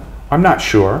moment? I'm not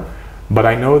sure, but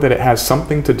I know that it has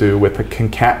something to do with a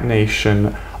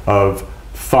concatenation of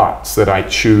thoughts that I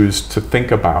choose to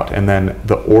think about, and then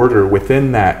the order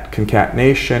within that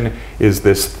concatenation is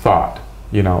this thought.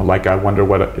 Like I wonder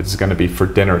what it's going to be for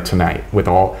dinner tonight, with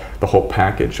the whole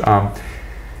package.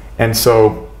 And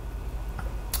so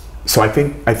I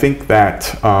think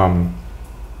that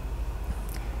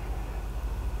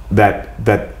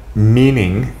that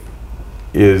meaning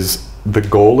is the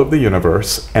goal of the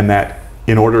universe, and that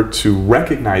in order to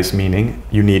recognize meaning,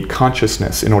 you need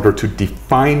consciousness. In order to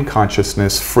define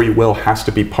consciousness, free will has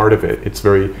to be part of it. It's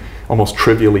very, almost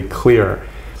trivially clear.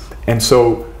 And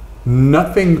so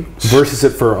nothing... Versus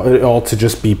it for it all to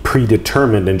just be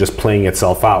predetermined and just playing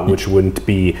itself out, which wouldn't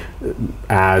be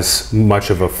as much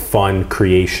of a fun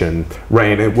creation.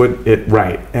 Right,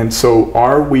 right. And so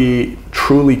are we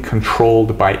truly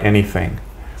controlled by anything?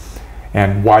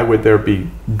 And why would there be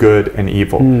good and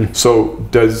evil? So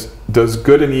does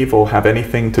good and evil have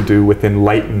anything to do with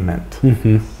enlightenment?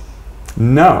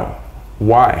 No.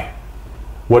 Why?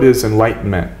 What is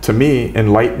enlightenment? To me,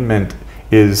 enlightenment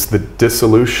is the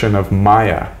dissolution of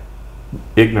Maya,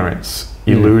 ignorance,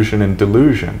 illusion, and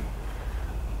delusion.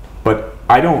 But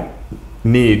I don't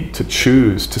need to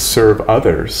choose to serve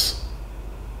others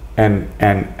and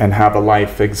have a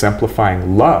life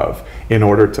exemplifying love in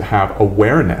order to have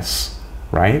awareness,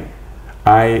 right?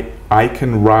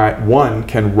 One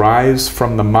can rise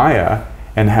from the Maya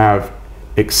and have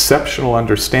exceptional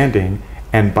understanding,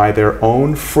 and by their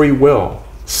own free will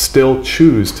still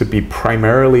choose to be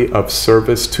primarily of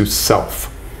service to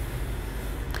self.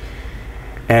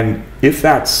 And if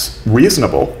that's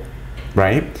reasonable,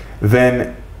 right,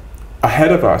 then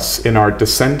ahead of us in our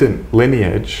descendant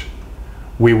lineage,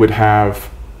 we would have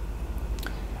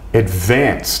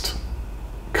advanced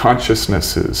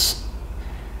consciousnesses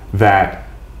that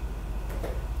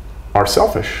are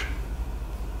selfish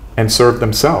and serve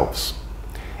themselves.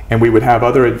 And we would have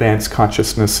other advanced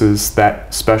consciousnesses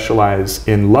that specialize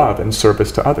in love and service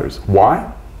to others.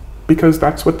 Why? Because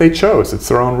that's what they chose. It's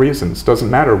their own reasons. Doesn't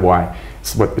matter why.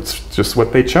 It's just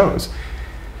what they chose.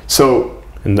 So,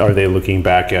 and are they looking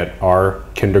back at our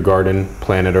kindergarten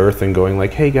planet Earth and going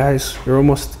like, hey guys, you're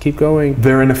almost, keep going?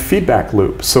 They're in a feedback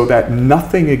loop so that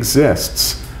nothing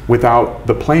exists without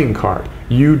the playing card.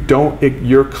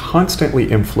 You're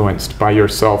constantly influenced by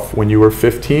yourself when you are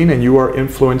 15, and you are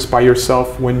influenced by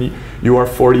yourself when you are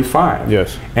 45.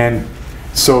 Yes. And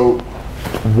so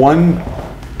one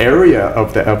area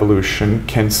of the evolution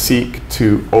can seek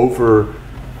to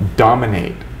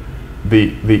over-dominate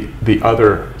the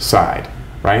other side,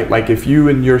 right? Like if you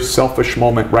in your selfish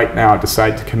moment right now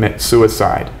decide to commit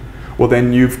suicide, well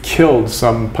then you've killed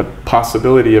some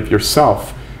possibility of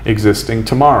yourself existing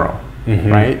tomorrow,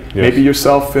 right? Yes. Maybe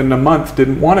yourself in a month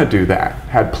didn't want to do that,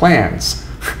 had plans,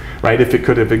 right, if it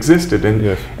could have existed. And,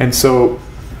 yes. And so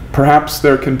perhaps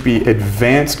there can be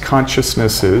advanced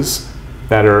consciousnesses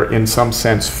that are in some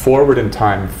sense forward in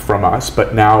time from us,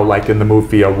 but now, like in the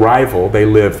movie Arrival, they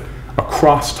live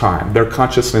across time. Their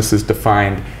consciousness is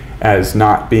defined as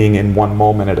not being in one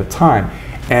moment at a time.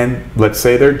 And let's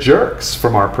say they're jerks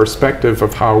from our perspective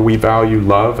of how we value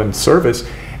love and service,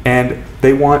 and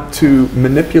they want to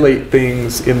manipulate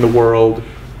things in the world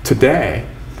today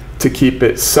to keep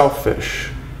it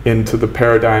selfish into the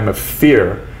paradigm of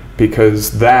fear,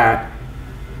 because that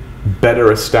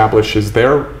better establishes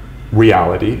their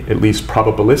reality, at least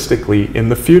probabilistically, in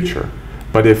the future.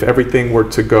 But if everything were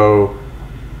to go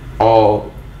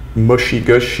all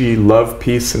mushy-gushy, love,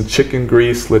 peace, and chicken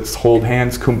grease, let's hold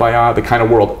hands, kumbaya, the kind of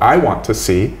world I want to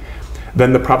see,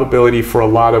 then the probability for a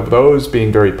lot of those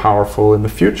being very powerful in the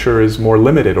future is more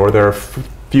limited, or there are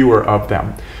fewer of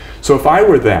them. So if I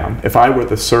were them, if I were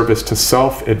the service to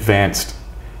self advanced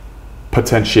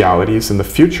potentialities in the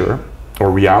future,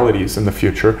 or realities in the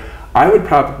future, I would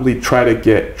probably try to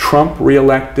get Trump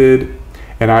reelected,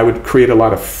 and I would create a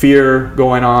lot of fear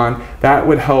going on. That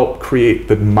would help create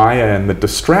the Maya and the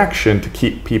distraction to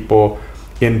keep people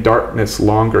in darkness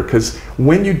longer. Because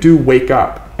when you do wake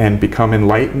up and become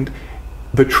enlightened,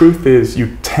 the truth is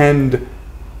you tend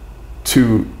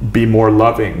to be more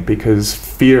loving, because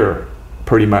fear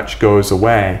pretty much goes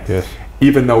away. Yes.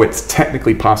 Even though it's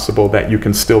technically possible that you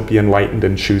can still be enlightened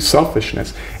and choose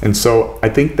selfishness. And so I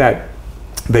think that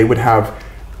they would have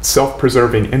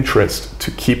self-preserving interest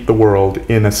to keep the world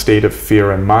in a state of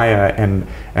fear and Maya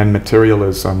and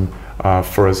materialism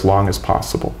for as long as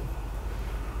possible.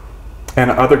 And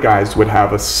other guys would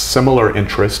have a similar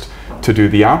interest to do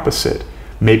the opposite.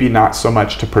 Maybe not so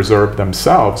much to preserve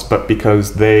themselves, but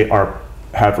because they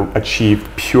have achieved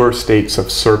pure states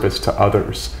of service to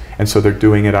others. And so they're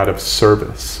doing it out of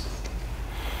service.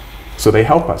 So they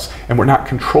help us. And we're not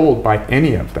controlled by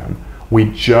any of them.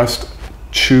 We just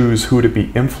choose who to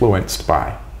be influenced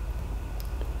by,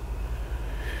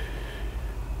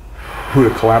 who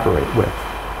to collaborate with.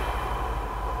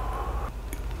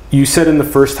 You said in the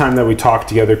first time that we talked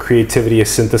together, creativity is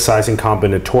synthesizing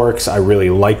combinatorics. I really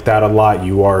like that a lot.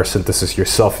 You are a synthesis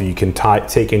yourself. You can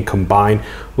take and combine,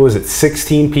 what was it,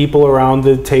 16 people around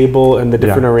the table and the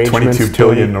different arrangements? 22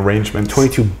 billion arrangements.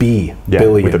 22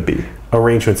 billion. With a B.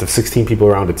 Arrangements of 16 people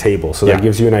around a table. So that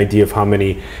gives you an idea of how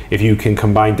many, if you can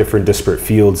combine different disparate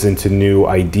fields into new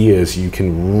ideas, you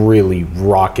can really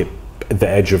rocket the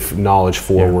edge of knowledge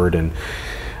forward. And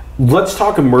let's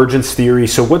talk emergence theory.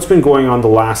 So what's been going on the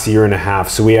last year and a half?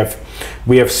 So we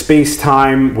have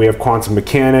space-time, we have quantum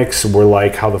mechanics. We're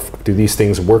like, how the fuck do these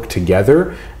things work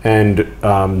together? And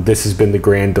this has been the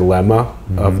grand dilemma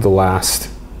of the last,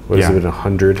 what has it been,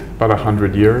 100? About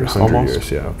 100 years, 100 almost.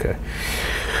 years, yeah, okay.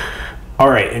 All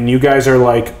right, and you guys are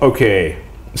like, okay,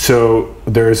 so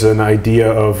there's an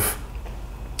idea of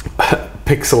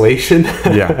pixelation.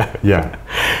 Yeah.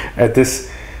 At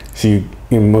this, so you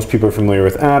know, most people are familiar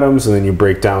with atoms, and then you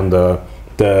break down the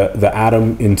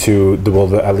atom into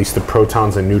at least the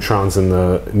protons and neutrons in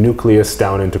the nucleus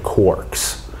down into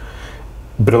quarks.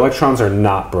 But electrons are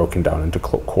not broken down into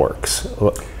quarks.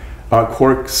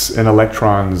 Quarks and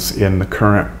electrons in the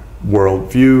current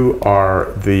worldview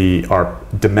are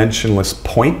dimensionless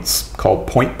points called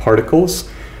point particles,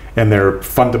 and they're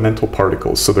fundamental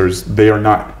particles. So they are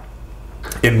not,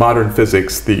 in modern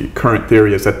physics, the current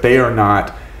theory is that they are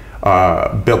not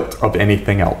built of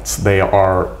anything else. They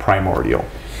are primordial.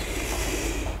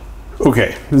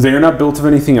 Okay, they are not built of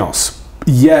anything else.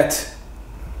 Yet,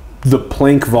 the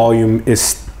Planck volume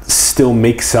still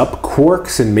makes up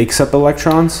quarks and makes up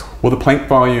electrons? Well, the Planck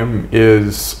volume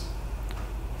is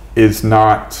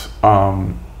not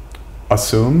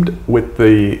assumed with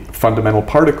the fundamental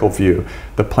particle view.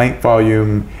 The Planck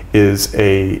volume is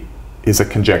a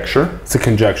conjecture. It's a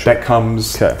conjecture. That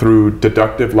comes through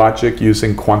deductive logic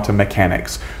using quantum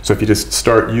mechanics. So if you just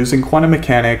start using quantum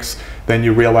mechanics, then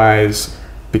you realize,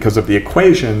 because of the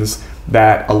equations,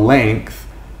 that a length,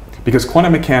 because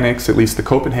quantum mechanics, at least the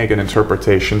Copenhagen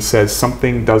interpretation, says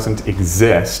something doesn't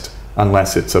exist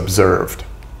unless it's observed,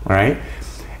 right?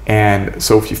 And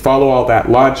so if you follow all that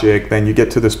logic, then you get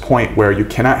to this point where you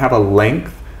cannot have a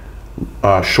length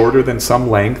shorter than some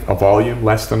length, a volume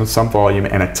less than some volume,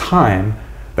 and a time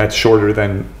that's shorter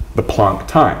than the Planck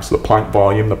time. So the Planck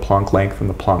volume, the Planck length, and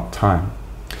the Planck time.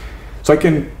 So I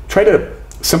can try to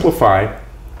simplify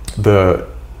the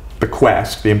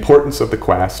quest, the importance of the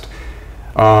quest.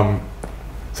 So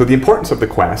the importance of the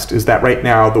quest is that right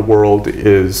now the world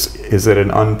is at an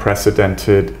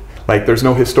unprecedented, like there's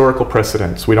no historical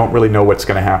precedence. We don't really know what's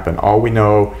going to happen. All we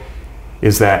know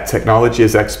is that technology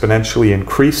is exponentially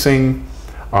increasing,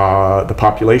 the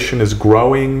population is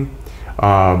growing,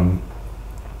 and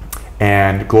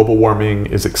global warming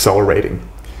is accelerating,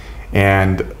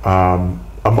 and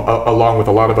along with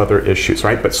a lot of other issues,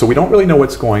 right? But so we don't really know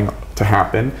what's going to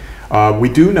happen. We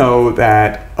do know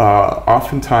that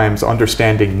oftentimes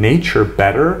understanding nature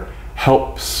better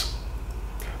helps.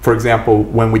 For example,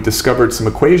 when we discovered some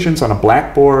equations on a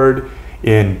blackboard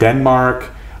in Denmark,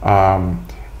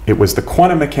 it was the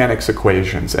quantum mechanics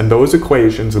equations, and those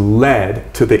equations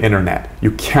led to the internet.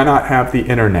 You cannot have the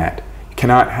internet, you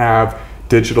cannot have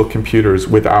digital computers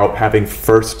without having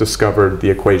first discovered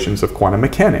the equations of quantum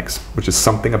mechanics, which is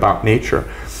something about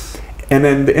nature. And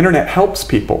then the internet helps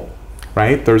people,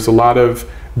 right? There's a lot of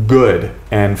good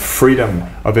and freedom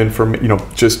of information,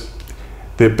 just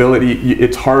the ability.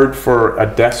 It's hard for a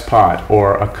despot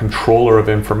or a controller of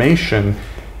information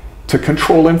to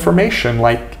control information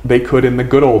like they could in the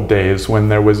good old days when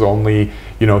there was only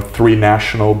 3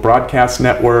 national broadcast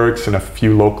networks and a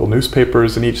few local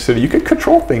newspapers in each city. You could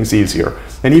control things easier,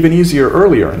 and even easier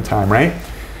earlier in time, right?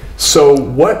 So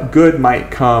what good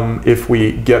might come if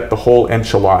we get the whole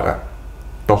enchilada,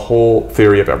 the whole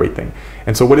theory of everything?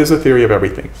 And so what is a theory of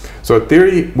everything? So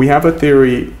we have a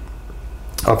theory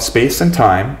of space and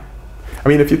time. I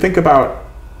mean, if you think about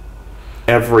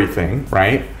everything,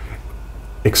 right,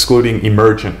 excluding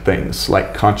emergent things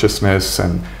like consciousness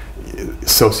and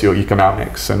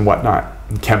socioeconomics and whatnot,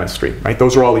 and chemistry, right?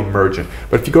 Those are all emergent.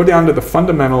 But if you go down to the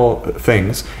fundamental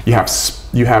things, you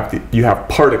have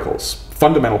particles,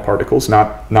 fundamental particles,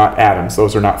 not atoms.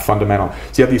 Those are not fundamental.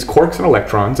 So you have these quarks and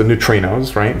electrons and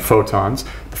neutrinos, right, and photons,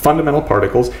 the fundamental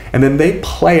particles, and then they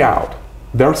play out.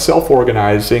 They're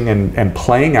self-organizing and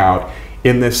playing out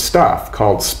in this stuff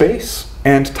called space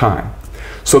and time.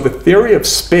 So the theory of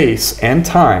space and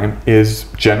time is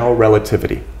general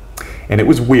relativity. And it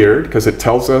was weird because it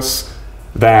tells us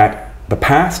that the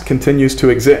past continues to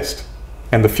exist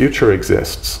and the future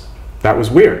exists. That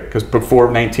was weird because before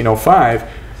 1905,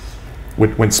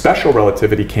 when special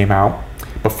relativity came out,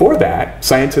 before that,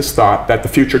 scientists thought that the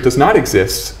future does not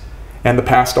exist and the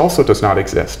past also does not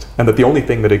exist, and that the only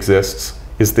thing that exists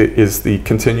is the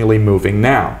continually moving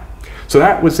now. So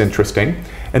that was interesting.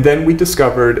 And then we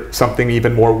discovered something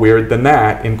even more weird than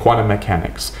that in quantum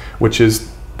mechanics, which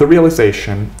is the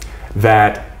realization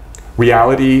that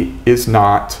reality is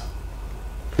not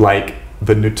like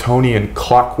the Newtonian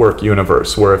clockwork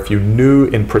universe, where if you knew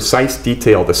in precise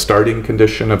detail the starting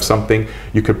condition of something,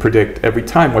 you could predict every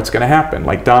time what's going to happen,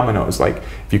 like dominoes, like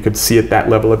if you could see at that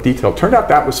level of detail. Turned out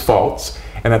that was false,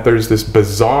 and that there's this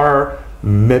bizarre,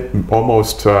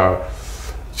 almost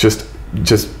just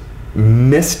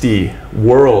misty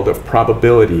world of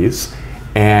probabilities,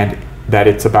 and that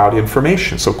it's about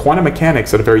information. So quantum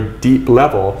mechanics at a very deep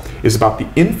level is about the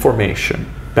information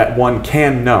that one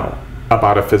can know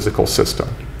about a physical system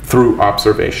through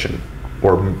observation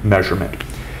or measurement.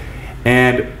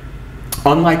 And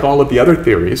unlike all of the other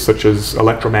theories, such as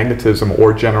electromagnetism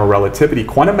or general relativity,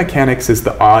 quantum mechanics is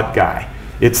the odd guy.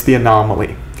 It's the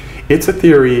anomaly. It's a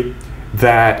theory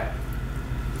that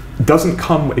doesn't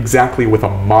come exactly with a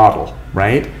model,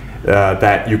 right?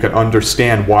 That you can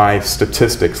understand why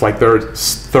statistics, like there are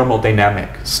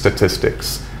thermodynamic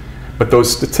statistics, but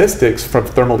those statistics from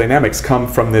thermodynamics come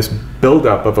from this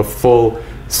buildup of a full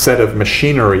set of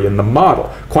machinery in the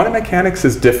model. Quantum mechanics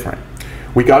is different.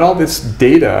 We got all this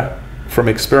data from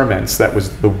experiments that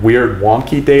was the weird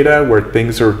wonky data where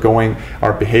things are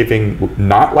behaving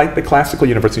not like the classical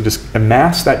universe. You just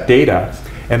amass that data,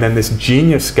 and then this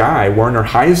genius guy, Werner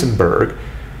Heisenberg,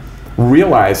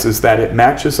 realizes that it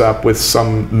matches up with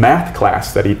some math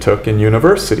class that he took in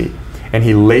university. And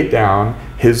he laid down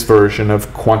his version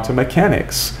of quantum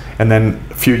mechanics. And then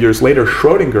a few years later,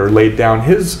 Schrödinger laid down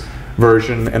his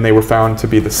version, and they were found to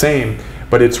be the same.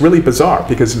 But it's really bizarre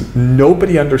because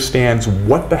nobody understands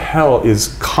what the hell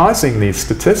is causing these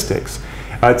statistics.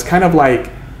 It's kind of like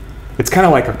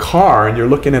a car, and you're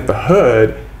looking at the hood,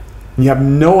 and you have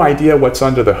no idea what's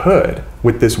under the hood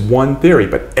with this one theory.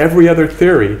 But every other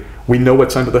theory, we know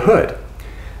what's under the hood.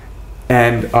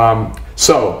 And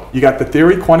so you got the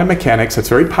theory quantum mechanics that's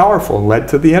very powerful and led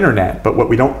to the internet, but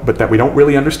that we don't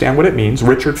really understand what it means.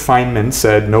 Richard Feynman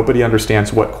said nobody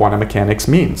understands what quantum mechanics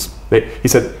means. He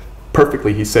said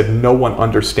perfectly, he said no one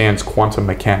understands quantum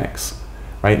mechanics,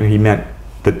 right? And he meant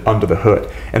the under the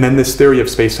hood. And then this theory of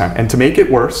space-time. And to make it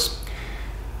worse,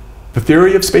 the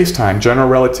theory of space-time, general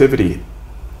relativity,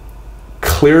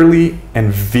 clearly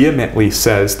and vehemently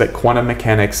says that quantum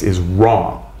mechanics is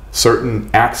wrong. Certain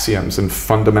axioms and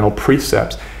fundamental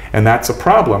precepts. And that's a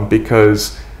problem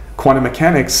because quantum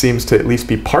mechanics seems to at least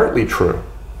be partly true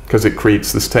because it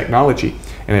creates this technology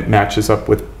and it matches up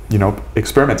with,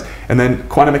 experiments. And then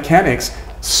quantum mechanics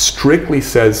strictly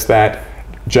says that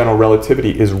general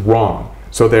relativity is wrong.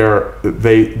 So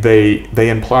they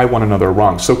imply one another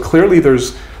wrong. So clearly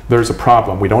there's a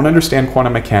problem. We don't understand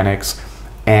quantum mechanics,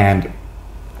 and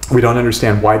we don't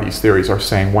understand why these theories are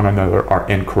saying one another are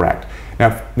incorrect.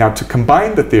 Now, to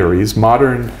combine the theories,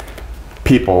 modern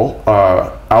people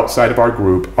outside of our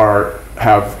group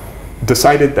have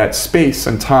decided that space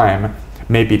and time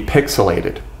may be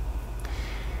pixelated.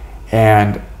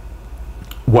 And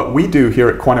what we do here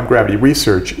at Quantum Gravity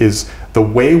Research is the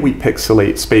way we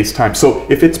pixelate space-time. So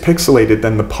if it's pixelated,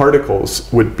 then the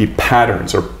particles would be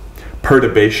patterns or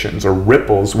perturbations or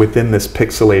ripples within this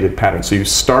pixelated pattern. So you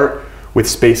start with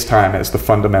space-time as the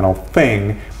fundamental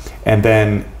thing, and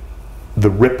then the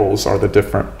ripples are the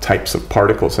different types of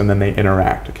particles, and then they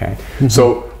interact, okay? Mm-hmm.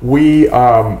 So we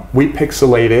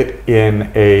pixelate it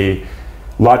in a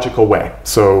logical way.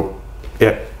 So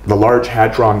at the Large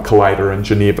Hadron Collider in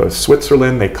Geneva,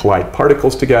 Switzerland, they collide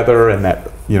particles together, and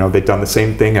that, they've done the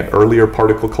same thing at earlier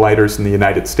particle colliders in the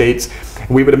United States. And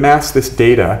we would amass this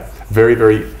data, very,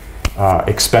 very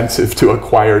expensive to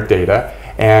acquire data,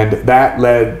 and that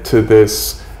led to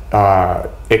this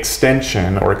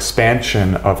extension or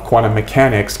expansion of quantum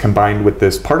mechanics combined with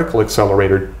this particle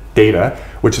accelerator data,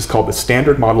 which is called the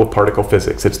Standard Model of Particle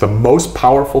Physics. It's the most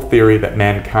powerful theory that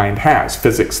mankind has,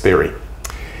 physics theory.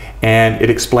 And it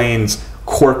explains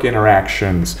quark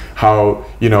interactions, how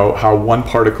one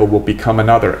particle will become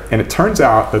another. And it turns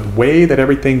out the way that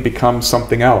everything becomes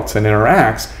something else and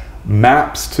interacts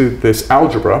maps to this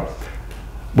algebra,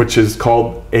 which is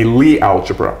called a Lie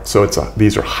algebra. So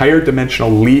these are higher dimensional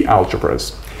Lie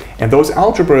algebras. And those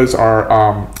algebras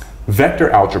are vector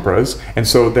algebras, and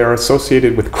so they're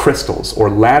associated with crystals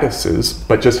or lattices,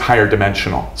 but just higher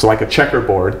dimensional. So like a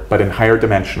checkerboard, but in higher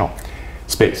dimensional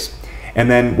space. And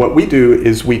then what we do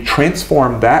is we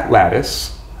transform that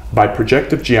lattice by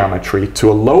projective geometry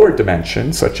to a lower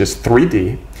dimension, such as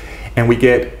 3D, and we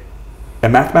get a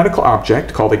mathematical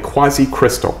object called a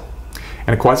quasi-crystal.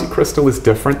 And a quasi-crystal is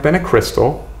different than a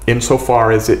crystal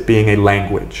insofar as it being a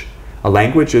language. A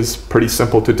language is pretty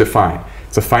simple to define.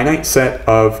 It's a finite set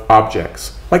of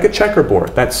objects, like a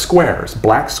checkerboard. That's squares,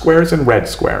 black squares and red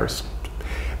squares.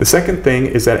 The second thing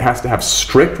is that it has to have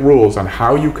strict rules on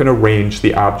how you can arrange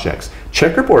the objects.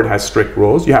 Checkerboard has strict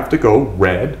rules. You have to go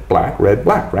red, black,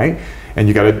 right? And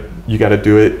you gotta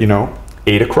do it,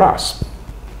 8 across.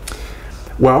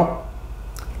 Well,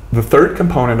 the third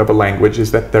component of a language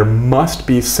is that there must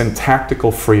be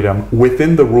syntactical freedom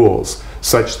within the rules,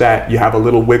 such that you have a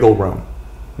little wiggle room.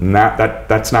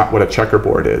 That's not what a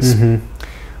checkerboard is. Mm-hmm.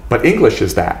 But English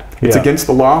is that. It's against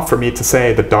the law for me to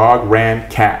say the dog ran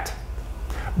cat.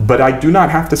 But I do not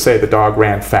have to say the dog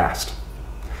ran fast.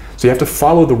 So you have to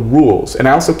follow the rules. And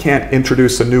I also can't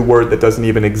introduce a new word that doesn't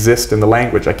even exist in the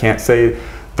language. I can't say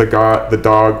the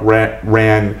dog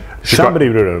ran.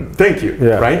 Thank you,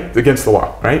 right? Against the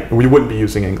law, right? We wouldn't be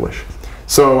using English.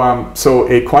 So, so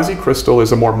a quasi-crystal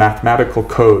is a more mathematical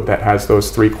code that has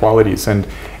those three qualities. And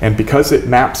because it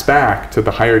maps back to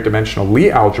the higher dimensional Lie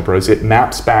algebras, it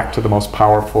maps back to the most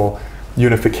powerful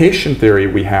unification theory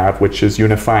we have, which is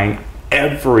unifying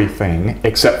everything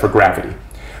except for gravity.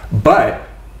 But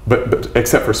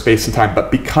except for space and time.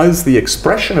 But because the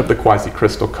expression of the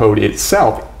quasi-crystal code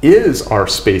itself is our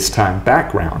space-time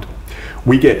background,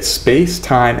 we get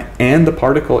space-time and the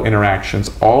particle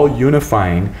interactions all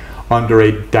unifying under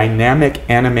a dynamic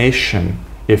animation,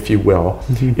 if you will,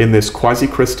 in this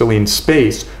quasi-crystalline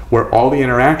space where all the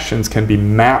interactions can be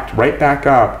mapped right back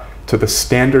up to the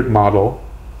standard model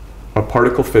of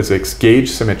particle physics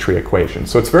gauge symmetry equation.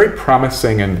 So it's very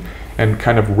promising and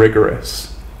kind of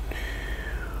rigorous.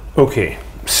 Okay,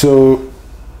 so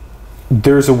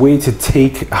there's a way to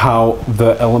take how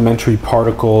the elementary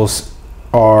particles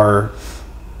are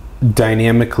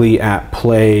dynamically at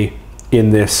play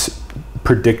in this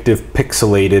predictive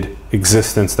pixelated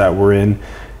existence that we're in,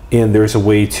 and there's a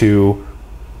way to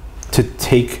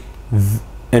take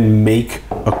and make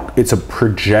it's a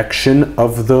projection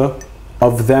of them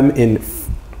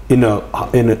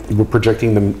we're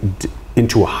projecting them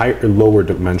into a lower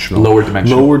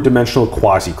dimensional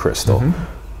quasi-crystal.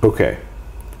 Mm-hmm. Okay,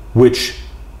 which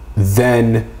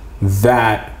then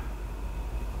that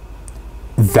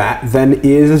then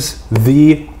is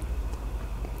the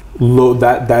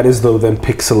that is the then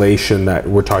pixelation that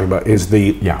we're talking about is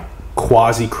the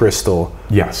quasi-crystal.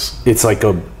 Yes, it's like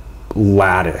a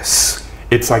lattice.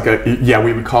 It's like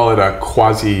we would call it a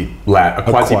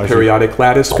quasi-periodic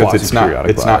lattice because it's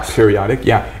not periodic.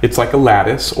 Yeah, it's like a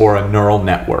lattice or a neural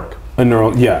network.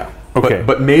 Okay.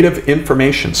 But made of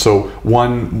information. So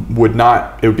one would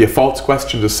not. It would be a false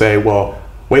question to say, well,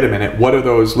 wait a minute, what are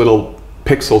those little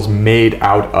pixels made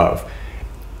out of?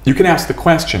 You can ask the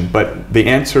question, but the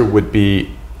answer would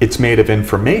be it's made of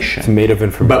information. It's made of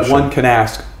information. But one can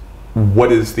ask,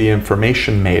 what is the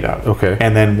information made of? Okay.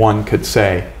 And then one could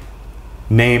say,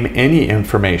 name any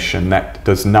information that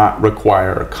does not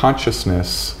require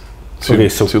consciousness to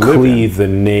live in. The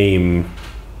name,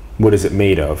 what is it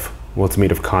made of? Well, it's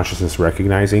made of consciousness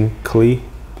recognizing Klee?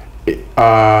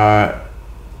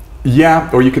 Yeah,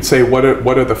 or you could say what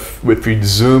are the, if you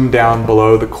zoom down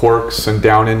below the quarks and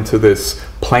down into this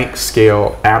Planck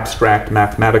scale abstract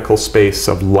mathematical space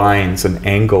of lines and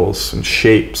angles and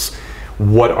shapes,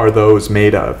 what are those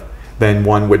made of? Then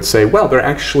one would say, well, they're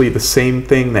actually the same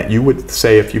thing that you would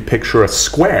say if you picture a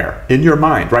square in your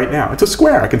mind right now. It's a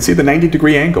square. I can see the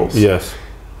 90-degree angles. Yes.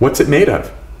 What's it made of?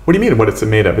 What do you mean, what it's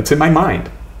made of? It's in my mind.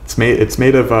 It's made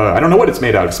of, I don't know what it's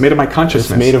made of. It's made of my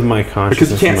consciousness. It's made of my consciousness.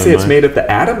 Because you can't say it's made of the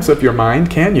atoms of your mind,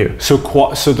 can you? So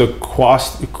the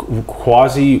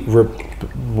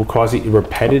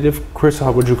quasi-repetitive crystal,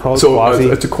 how would you call it? So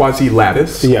it's a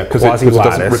quasi-lattice. Yeah, quasi-lattice. Because it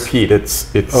doesn't repeat.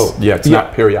 It's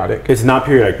not periodic. It's not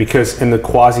periodic because, and the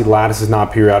quasi-lattice is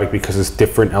not periodic because it's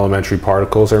different elementary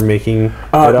particles are making it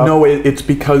up? No, it's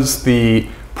because the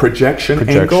projection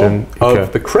angle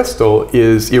of the crystal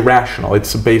is irrational.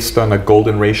 It's based on a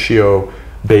golden ratio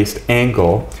based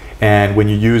angle, and when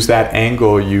you use that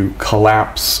angle, you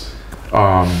collapse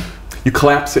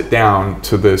it down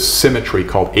to this symmetry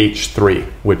called H3,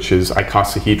 which is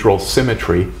icosahedral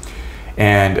symmetry,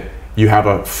 and you have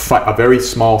a very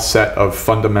small set of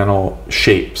fundamental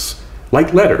shapes,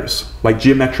 like letters, like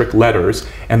geometric letters,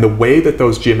 and the way that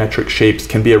those geometric shapes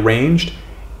can be arranged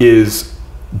is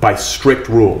by strict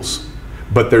rules,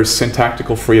 but there's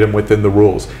syntactical freedom within the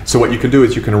rules. So what you can do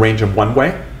is you can arrange them one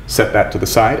way, set that to the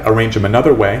side, arrange them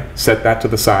another way, set that to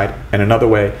the side, and another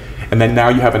way, and then now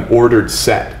you have an ordered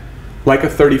set, like a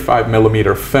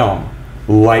 35mm film,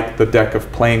 like the deck of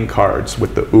playing cards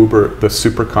with the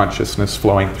superconsciousness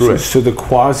flowing through it. So the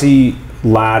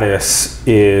quasi-lattice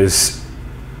is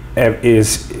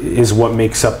is what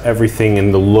makes up everything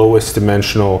in the lowest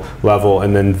dimensional level,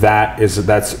 and then that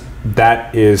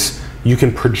is you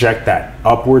can project that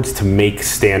upwards to make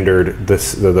standard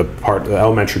the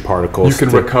elementary particles. You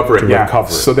can recover it,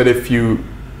 so that if you,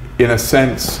 in a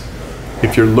sense,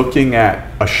 if you're looking at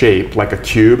a shape like a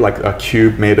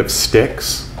cube made of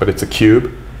sticks, but it's a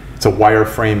cube, it's a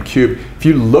wireframe cube. If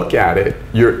you look at it,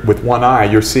 with one eye,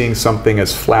 you're seeing something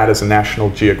as flat as a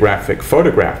National Geographic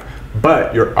photograph.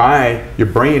 But your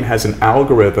brain has an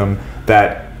algorithm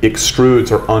that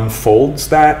extrudes or unfolds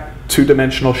that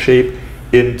two-dimensional shape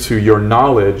into your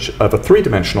knowledge of a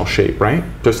three-dimensional shape, right?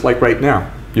 Just like right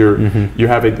now, you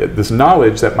have this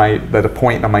knowledge that a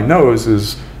point on my nose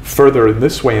is further in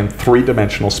this way in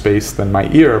three-dimensional space than my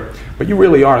ear, but you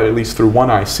really are, at least through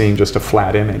one eye, seeing just a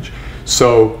flat image.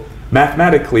 So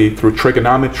mathematically, through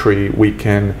trigonometry, we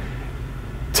can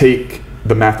take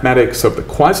the mathematics of the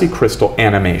quasi-crystal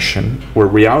animation, where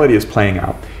reality is playing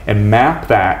out, and map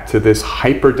that to this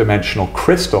hyperdimensional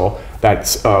crystal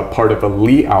that's part of a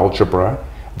Lie algebra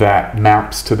that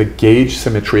maps to the gauge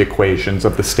symmetry equations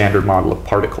of the standard model of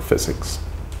particle physics.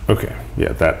 Okay,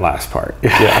 yeah, that last part.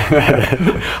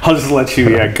 Yeah, I'll just let you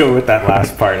go with that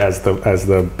last part as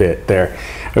the bit there.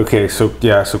 Okay, so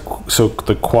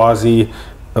the quasi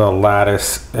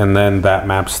lattice, and then that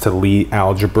maps to Lie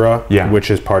algebra, which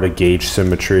is part of gauge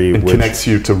symmetry. And connects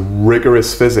you to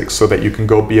rigorous physics so that you can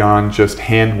go beyond just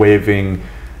hand-waving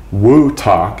woo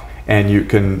talk, and you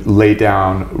can lay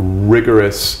down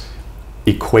rigorous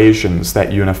equations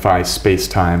that unify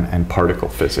space-time and particle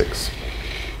physics.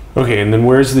 Okay, and then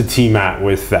where's the team at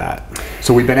with that?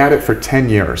 So we've been at it for 10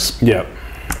 years. Yep.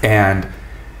 And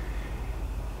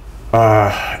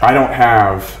I don't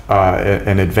have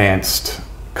an advanced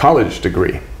college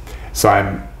degree. So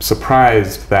I'm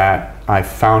surprised that I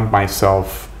found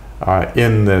myself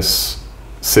in this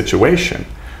situation.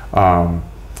 I'm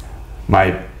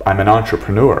an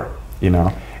entrepreneur,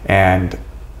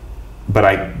 but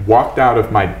I walked out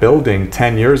of my building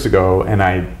 10 years ago and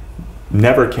I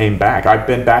never came back. I've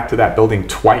been back to that building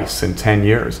twice in 10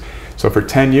 years. So for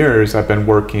 10 years, I've been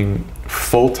working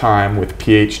full-time with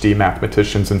PhD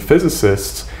mathematicians and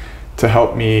physicists to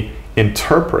help me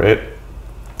interpret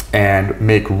and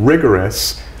make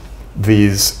rigorous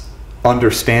these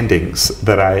understandings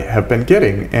that I have been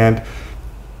getting. And,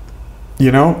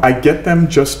 I get them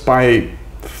just by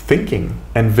thinking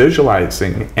and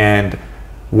visualizing and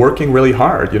working really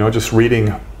hard, just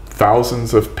reading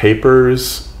thousands of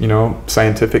papers,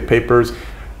 scientific papers,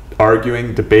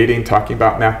 arguing, debating, talking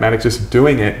about mathematics, just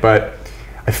doing it. But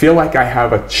I feel like I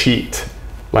have a cheat,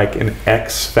 like an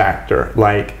X factor.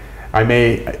 Like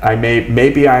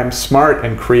maybe I'm smart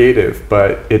and creative,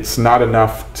 but it's not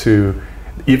enough to,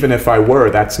 even if I were,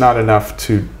 that's not enough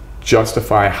to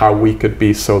justify how we could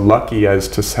be so lucky as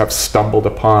to have stumbled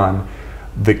upon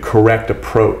the correct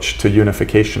approach to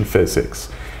unification physics.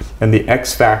 And the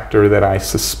X factor that I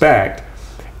suspect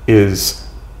is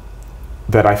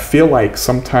that I feel like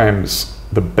sometimes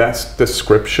the best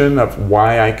description of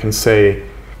why I can say,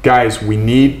 guys, we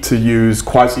need to use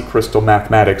quasi-crystal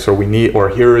mathematics, or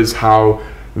here is how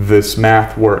this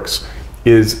math works,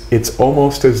 is it's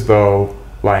almost as though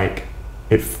like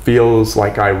it feels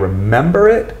like I remember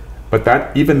it,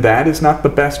 but even that is not the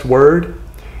best word.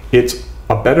 It's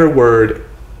a better word,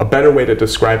 a better way to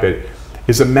describe it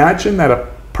is, imagine that a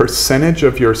percentage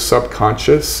of your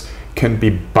subconscious can be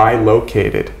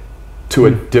bilocated to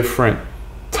a different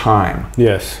time.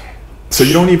 Yes. So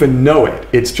you don't even know it.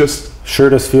 It's just... Sure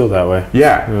does feel that way.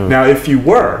 Yeah. Now, if you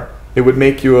were, it would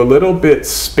make you a little bit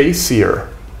spacier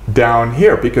down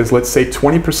here, because let's say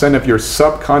 20% of your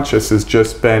subconscious has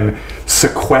just been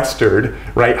sequestered,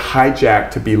 right?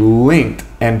 Hijacked to be linked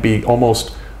and be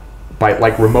almost by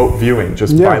like remote viewing,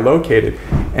 just bilocated.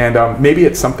 And maybe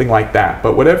it's something like that.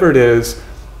 But whatever it is,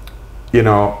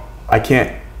 I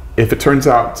can't, if it turns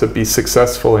out to be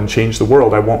successful and change the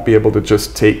world, I won't be able to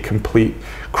just take complete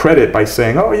credit by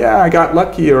saying, oh yeah, I got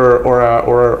lucky,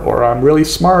 or I'm really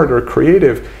smart or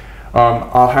creative.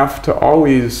 I'll have to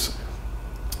always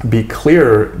be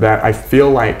clear that I feel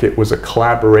like it was a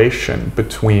collaboration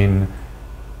between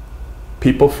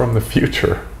people from the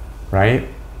future, right?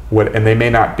 And they may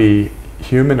not be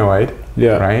humanoid,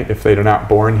 right? If they're not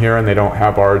born here and they don't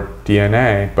have our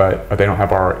DNA, or they don't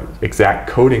have our exact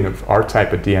coding of our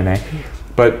type of DNA,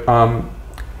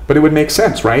 but it would make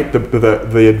sense, right?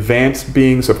 The advanced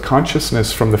beings of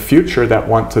consciousness from the future that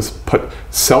want to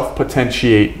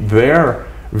self-potentiate their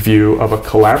view of a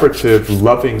collaborative,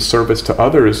 loving service to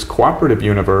others, cooperative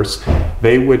universe,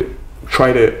 they would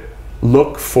try to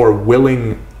look for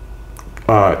willing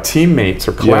teammates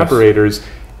or collaborators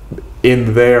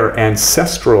in their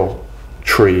ancestral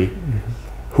tree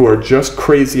who are just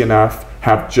crazy enough,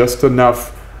 have just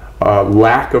enough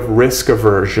lack of risk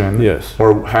aversion, yes,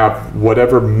 or have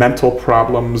whatever mental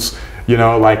problems, you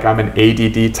know, like I'm an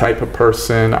ADD type of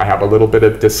person, I have a little bit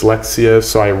of dyslexia,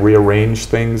 so I rearrange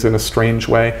things in a strange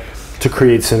way. To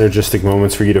create synergistic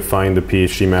moments for you to find the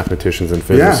PhD mathematicians and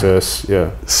physicists.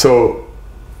 Yeah. So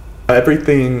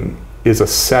everything is a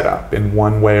setup in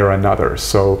one way or another.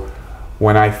 So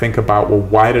when I think about, well,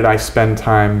 why did I spend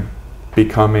time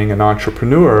becoming an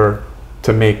entrepreneur?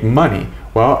 To make money.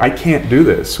 Well, I can't do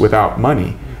this without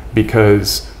money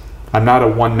because I'm not a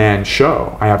one-man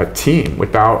show. I have a team.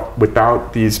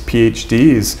 Without these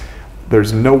PhDs,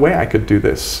 there's no way I could do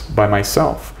this by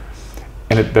myself.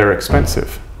 And they're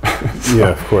expensive. So, yeah,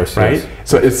 of course. Right? Yes.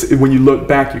 So it's, when you look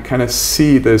back, you kind of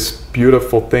see this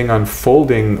beautiful thing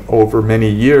unfolding over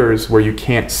many years where you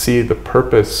can't see the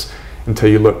purpose until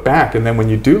you look back. And then when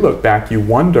you do look back, you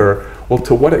wonder, well,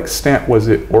 to what extent was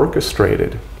it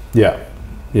orchestrated? Yeah.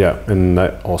 Yeah, and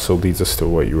that also leads us to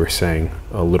what you were saying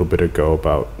a little bit ago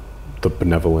about the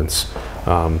benevolence.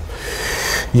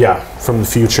 Yeah, from the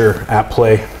future at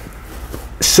play.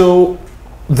 So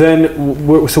then,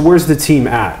 so where's the team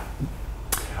at?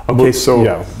 Okay, so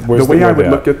the way I would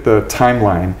look at the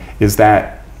timeline is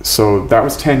that, so that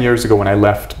was 10 years ago when I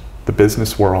left the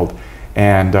business world,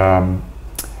 and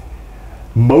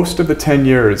most of the 10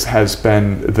 years has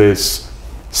been this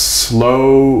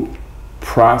slow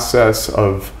process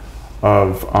of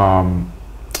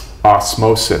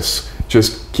osmosis,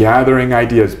 just gathering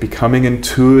ideas, becoming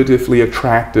intuitively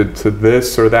attracted to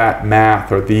this or that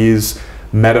math or these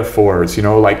metaphors, you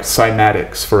know, like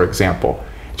cymatics, for example.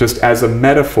 Just as a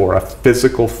metaphor, a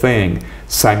physical thing,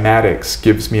 cymatics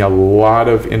gives me a lot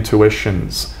of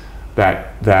intuitions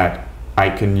that I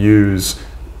can use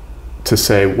to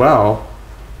say, well,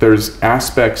 there's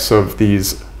aspects of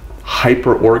these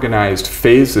hyper-organized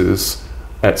phases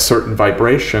at certain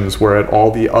vibrations where at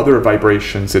all the other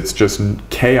vibrations it's just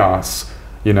chaos,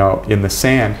 you know, in the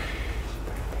sand.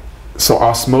 So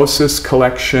osmosis,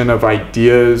 collection of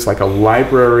ideas, like a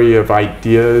library of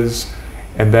ideas,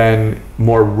 and then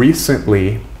more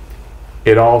recently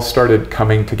it all started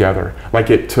coming together.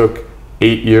 Like it took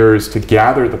 8 years to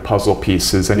gather the puzzle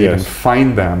pieces and even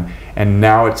find them, and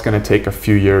now it's going to take a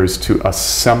few years to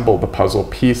assemble the puzzle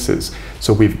pieces.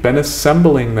 So we've been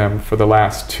assembling them for the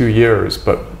last 2 years,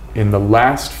 but in the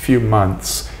last few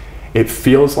months, it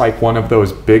feels like one of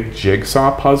those big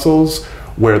jigsaw puzzles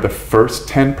where the first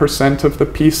 10% of the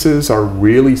pieces are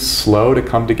really slow to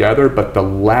come together, but the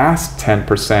last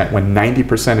 10%, when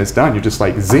 90% is done, you're just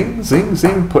like zing, zing,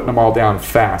 zing, putting them all down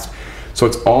fast. So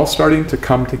it's all starting to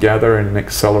come together in an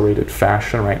accelerated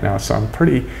fashion right now. So I'm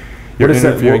pretty... You're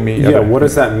interviewing me. Yeah, what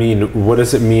does that mean? What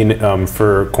does it mean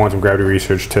for quantum gravity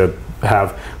research to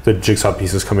have the jigsaw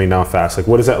pieces coming down fast? Like,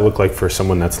 what does that look like for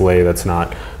someone that's lay, that's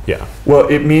not? Yeah. Well,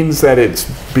 it means that it's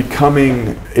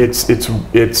becoming,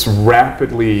 it's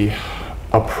rapidly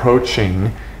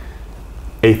approaching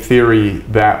a theory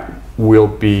that will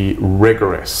be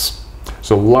rigorous.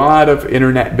 So a lot of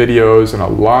internet videos and a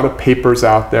lot of papers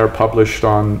out there published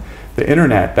on the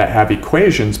internet that have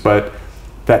equations, but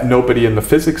that nobody in the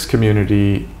physics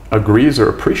community agrees or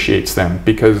appreciates them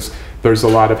because there's a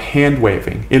lot of hand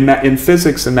waving. In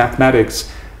physics and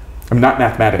mathematics, not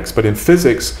mathematics, but in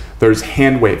physics, there's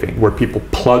hand waving where people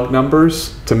plug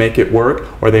numbers to make it work,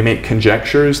 or they make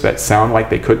conjectures that sound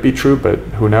like they could be true, but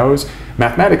who knows?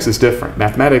 Mathematics is different.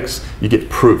 Mathematics, you get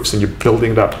proofs and you're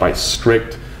building it up by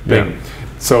strict thing. Yeah.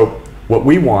 So what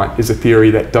we want is a theory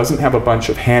that doesn't have a bunch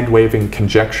of hand waving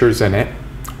conjectures in it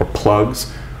or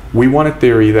plugs. We want a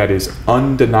theory that is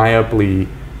undeniably,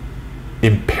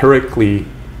 empirically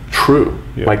true,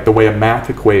 like the way a math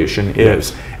equation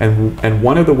is. And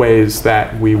one of the ways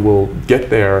that we will get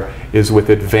there is with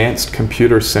advanced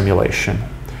computer simulation.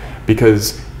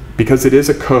 Because it is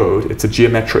a code, it's a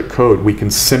geometric code, we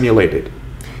can simulate it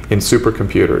in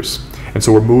supercomputers. And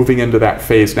so we're moving into that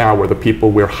phase now where the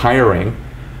people we're hiring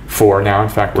for now, in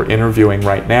fact we're interviewing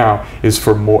right now, is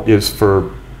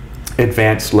for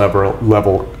advanced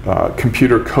level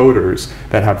computer coders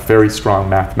that have very strong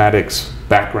mathematics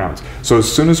backgrounds. So as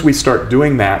soon as we start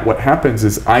doing that, what happens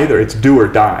is either it's do or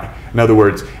die. In other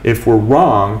words, if we're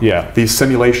wrong, these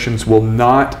simulations will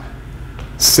not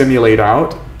simulate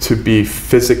out to be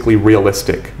physically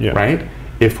realistic, right?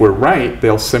 If we're right,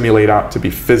 they'll simulate out to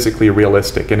be physically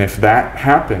realistic. And if that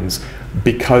happens,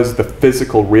 because the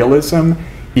physical realism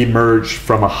emerged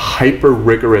from a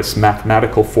hyper-rigorous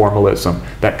mathematical formalism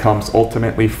that comes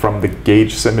ultimately from the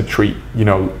gauge symmetry, you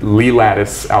know, Lie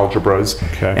lattice algebras,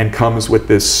 and comes with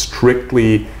this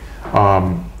strictly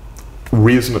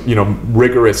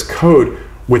rigorous code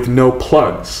with no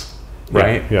plugs,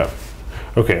 right? Yeah.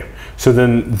 Okay. So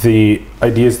then the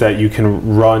idea is that you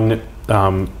can run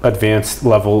advanced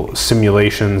level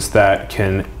simulations that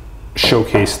can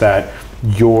showcase that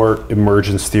your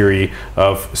emergence theory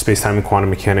of space-time and quantum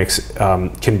mechanics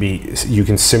you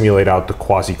can simulate out the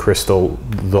quasi-crystal,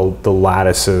 the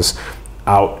lattices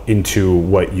out into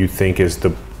what you think is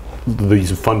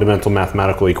these fundamental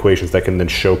mathematical equations that can then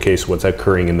showcase what's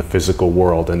occurring in the physical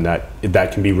world, and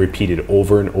that can be repeated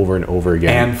over and over and over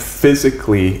again. And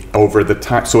physically over the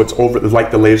time, so it's over, like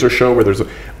the laser show where there's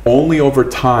only over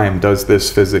time does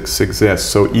this physics exist.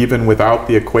 So even without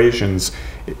the equations,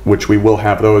 which we will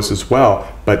have those as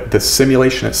well, but the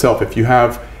simulation itself, if you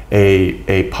have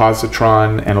a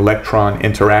positron and electron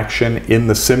interaction in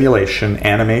the simulation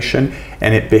animation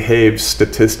and it behaves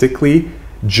statistically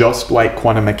just like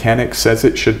quantum mechanics says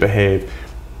it should behave,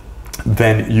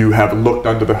 then you have looked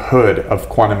under the hood of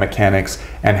quantum mechanics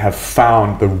and have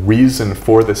found the reason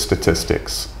for the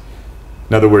statistics.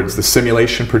 In other words, the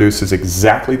simulation produces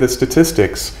exactly the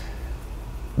statistics,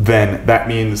 then that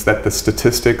means that the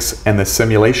statistics and the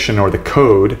simulation or the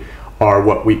code are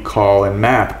what we call in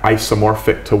math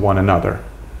isomorphic to one another.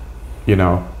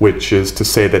 Which is to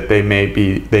say that they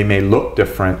may look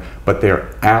different, but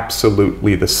they're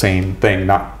absolutely the same thing,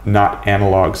 not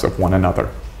analogs of one another.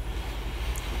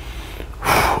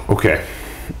 Okay,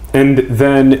 and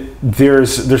then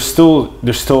there's still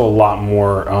a lot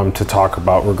more to talk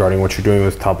about regarding what you're doing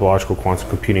with topological quantum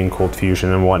computing, cold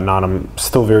fusion, and whatnot. I'm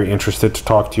still very interested to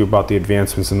talk to you about the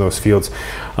advancements in those fields.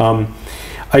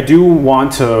 I do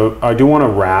want to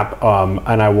wrap,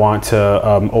 and I want to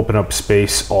open up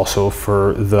space also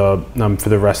for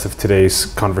the rest of today's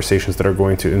conversations that are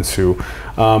going to ensue.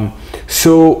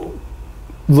 So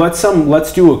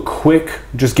let's do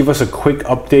just give us a quick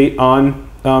update on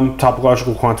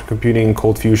topological quantum computing and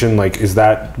cold fusion. Like,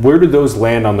 where do those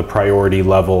land on the priority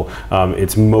level?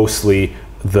 It's mostly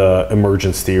the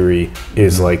emergence theory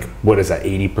is like, what is that,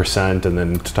 80%, and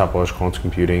then topological quantum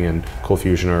computing and cold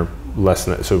fusion are less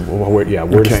than that. So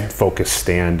where does focus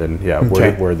stand, and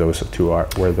where those two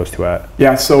at?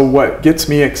 Yeah, so what gets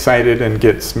me excited and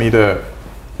gets me to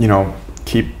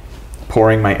keep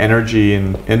pouring my energy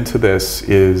into this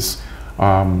is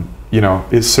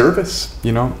is service.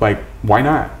 Like, why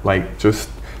not? Like, just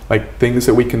like things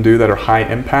that we can do that are high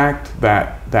impact,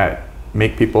 that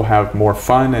make people have more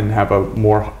fun and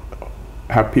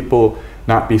have people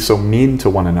not be so mean to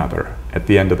one another at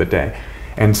the end of the day.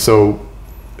 And so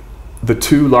the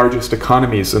two largest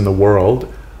economies in the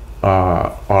world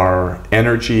are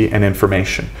energy and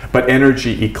information, but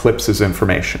energy eclipses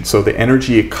information. So the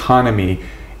energy economy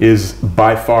is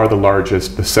by far the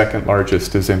largest. The second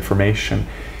largest is information.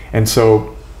 And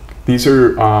so these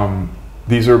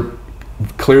are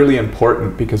clearly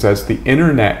important because as the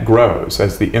internet grows,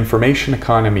 as the information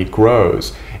economy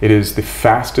grows, it is the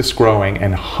fastest growing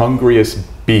and hungriest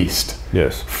beast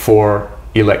for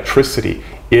electricity.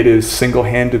 It is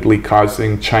single-handedly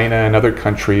causing China and other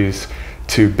countries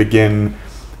to begin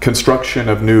construction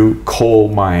of new coal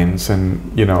mines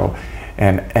and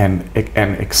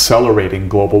accelerating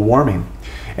global warming.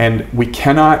 And we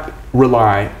cannot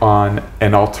rely on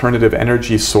an alternative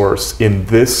energy source in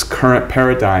this current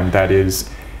paradigm that is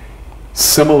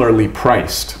similarly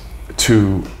priced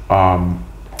to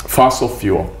fossil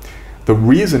fuel. The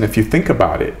reason, if you think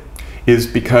about it, is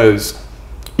because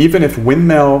even if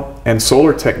windmill and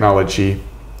solar technology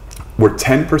were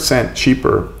 10%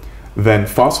 cheaper than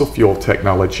fossil fuel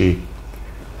technology,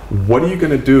 what are you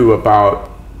going to do about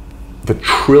the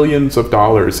trillions of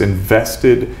dollars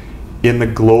invested in the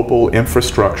global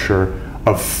infrastructure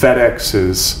of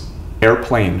FedEx's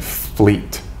airplane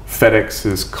fleet,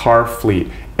 FedEx's car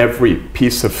fleet, every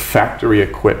piece of factory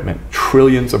equipment,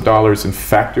 trillions of dollars in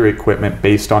factory equipment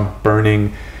based on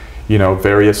burning,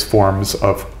 various forms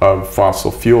of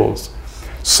fossil fuels?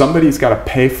 Somebody's got to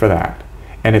pay for that.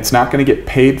 And it's not going to get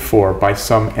paid for by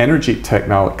some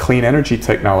clean energy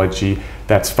technology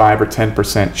that's 5 or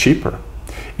 10% cheaper.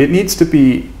 It needs to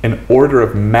be an order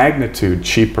of magnitude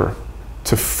cheaper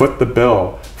to foot the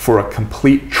bill for a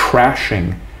complete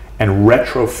trashing and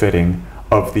retrofitting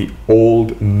of the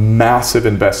old massive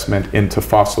investment into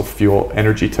fossil fuel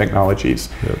energy technologies.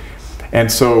 Yep.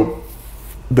 And so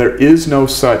there is no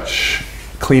such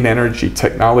clean energy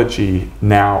technology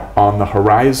now on the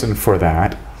horizon for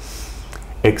that,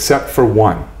 except for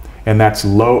one, and that's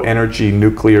low energy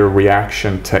nuclear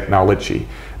reaction technology.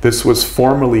 This was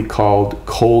formerly called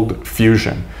cold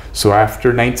fusion. So after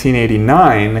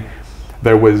 1989,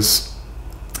 there was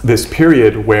this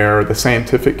period where the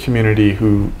scientific community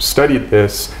who studied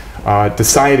this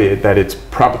decided that it's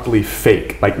probably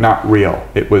fake, like not real.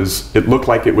 It looked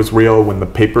like it was real when the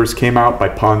papers came out by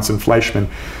Pons and Fleischmann,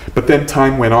 but then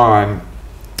time went on,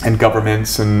 and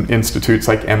governments and institutes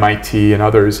like MIT and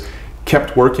others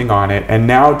kept working on it, and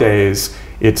nowadays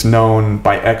it's known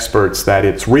by experts that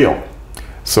it's real.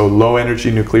 So low energy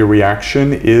nuclear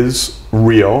reaction is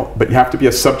real, but you have to be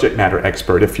a subject matter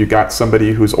expert. If you got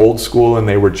somebody who's old school and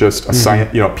they were just a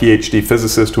PhD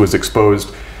physicist who was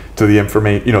exposed to the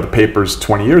information, the papers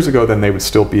 20 years ago, then they would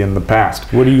still be in the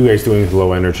past. What are you guys doing with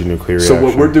low energy nuclear reaction? So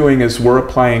what we're doing is we're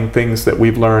applying things that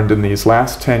we've learned in these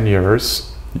last 10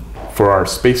 years for our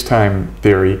spacetime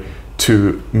theory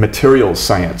to materials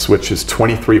science, which is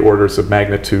 23 orders of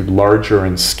magnitude larger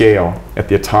in scale, at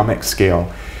the atomic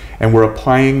scale. And we're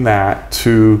applying that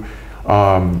to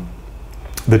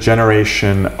the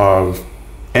generation of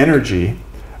energy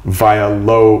via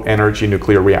low energy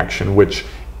nuclear reaction, which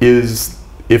is,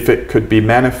 if it could be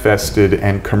manifested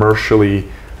and commercially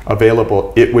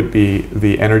available, it would be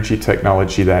the energy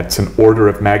technology that's an order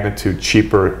of magnitude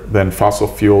cheaper than fossil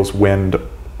fuels, wind,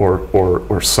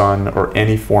 or sun, or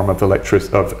any form of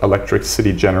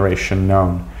electricity generation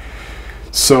known.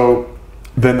 So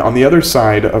then on the other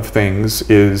side of things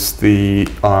is the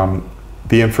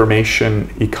information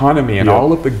economy and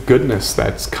all of the goodness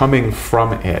that's coming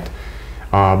from it.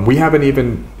 We haven't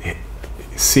even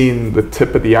seen the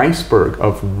tip of the iceberg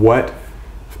of what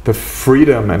the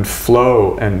freedom and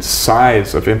flow and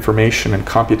size of information and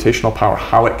computational power,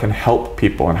 how it can help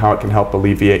people and how it can help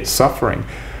alleviate suffering.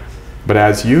 But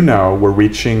as you know, we're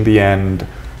reaching the end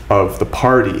of the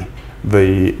party.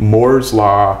 The Moore's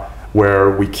law,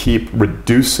 where we keep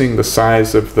reducing the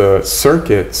size of the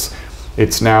circuits,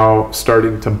 it's now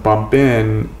starting to bump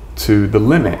in to the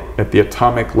limit at the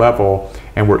atomic level,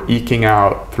 and we're eking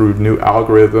out through new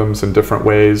algorithms in different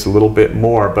ways a little bit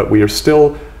more, but we are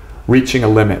still reaching a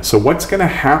limit. So what's going to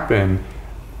happen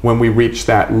when we reach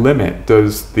that limit?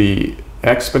 Does the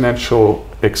exponential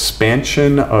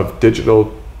expansion of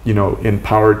digital,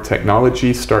 empowered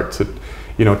technology start to,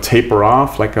 taper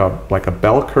off like a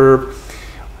bell curve?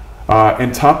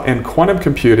 And quantum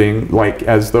computing, like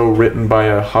as though written by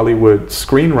a Hollywood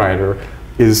screenwriter,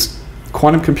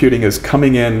 quantum computing is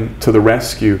coming in to the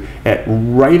rescue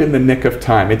right in the nick of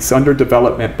time. It's under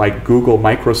development by Google,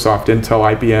 Microsoft,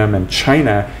 Intel, IBM, and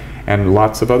China, and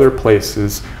lots of other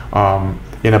places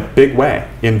in a big way,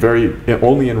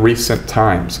 only in recent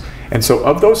times. And so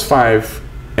of those five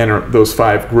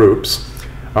groups,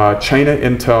 China,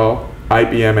 Intel,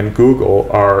 IBM, and Google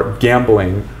are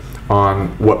gambling on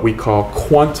what we call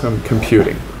quantum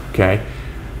computing, okay?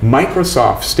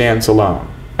 Microsoft stands alone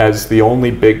as the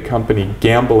only big company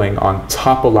gambling on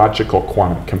topological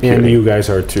quantum computing. And you guys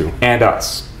are too. And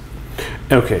us.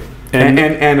 Okay.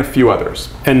 And a few others.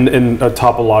 And a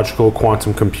topological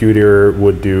quantum computer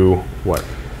would do what?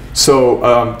 So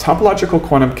topological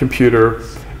quantum computer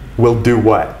will do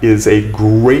what is a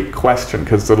great question,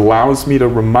 because it allows me to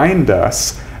remind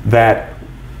us that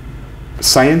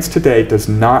science today does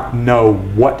not know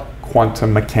what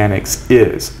quantum mechanics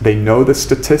is. They know the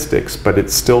statistics, but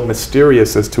it's still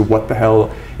mysterious as to what the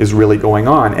hell is really going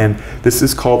on. And this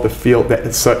is called the field,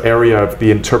 it's an area of the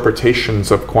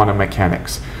interpretations of quantum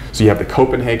mechanics. So you have the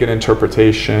Copenhagen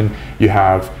interpretation, you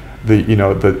have the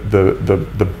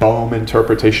Bohm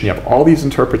interpretation, you have all these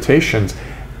interpretations,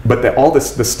 but all the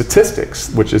statistics,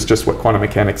 which is just what quantum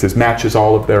mechanics is, matches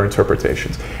all of their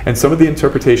interpretations. And some of the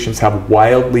interpretations have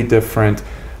wildly different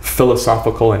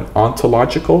philosophical and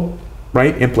ontological,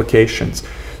 implications.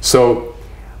 So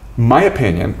my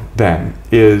opinion then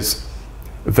is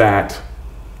that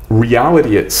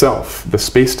reality itself, the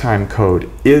space-time code,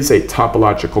 is a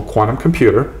topological quantum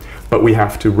computer, but we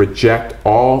have to reject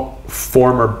all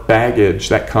former baggage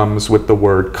that comes with the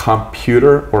word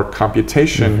computer or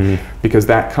computation, because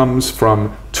that comes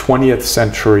from 20th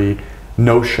century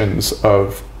notions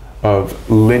of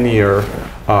linear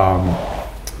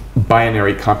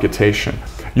binary computation.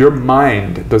 Your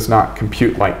mind does not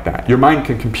compute like that. Your mind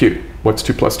can compute what's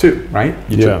 2 plus 2, right?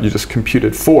 You just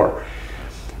computed 4.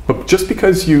 But just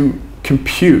because you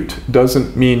compute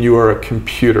doesn't mean you are a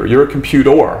computer. You're a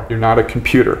computer. You're not a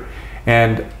computer.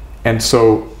 And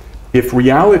so if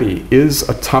reality is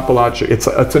a topological,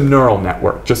 it's a neural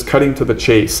network, just cutting to the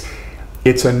chase,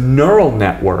 it's a neural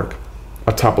network,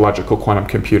 a topological quantum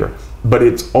computer, but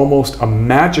it's almost a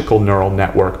magical neural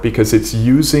network because it's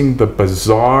using the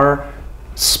bizarre,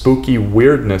 spooky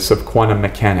weirdness of quantum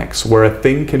mechanics, where a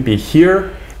thing can be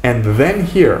here and then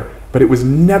here, but it was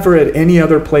never at any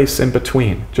other place in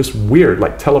between. Just weird,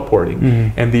 like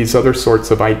teleporting. And these other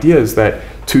sorts of ideas that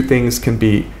two things can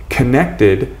be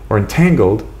connected or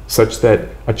entangled such that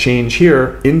a change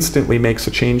here instantly makes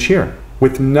a change here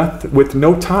with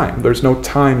no time. There's no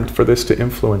time for this to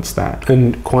influence that.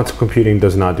 And quantum computing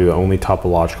does not do that, only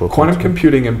topological. Quantum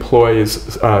computing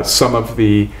employs some of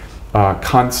the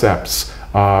concepts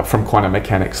from quantum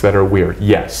mechanics that are weird,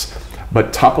 yes.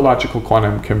 But topological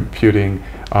quantum computing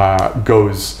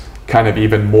goes kind of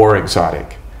even more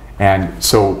exotic. And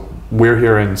so we're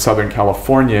here in Southern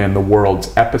California in the world's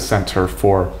epicenter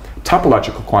for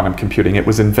topological quantum computing. It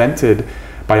was invented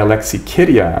by Alexei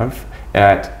Kiryaev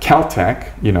at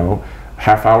Caltech, you know,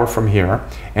 half hour from here,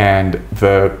 and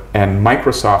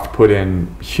Microsoft put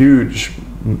in huge,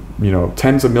 you know,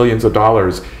 tens of millions of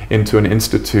dollars into an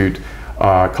institute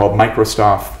called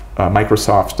Microsoft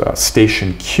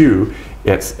Station Q.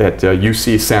 It's at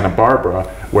UC Santa Barbara,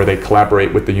 where they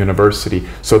collaborate with the university.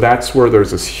 So that's where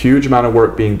there's this huge amount of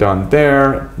work being done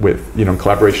there with, you know,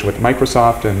 collaboration with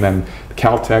Microsoft and then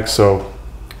Caltech. So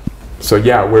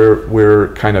yeah,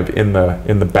 we're kind of in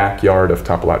the backyard of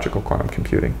topological quantum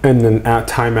computing. And then at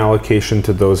time allocation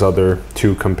to those other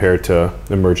two compared to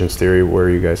emergence theory, where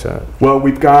are you guys at? Well,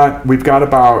 we've got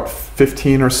about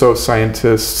 15 or so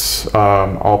scientists,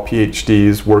 all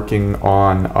PhDs, working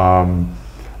on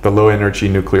the low energy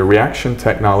nuclear reaction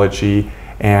technology,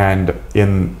 and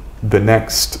in the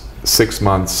next 6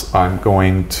 months I'm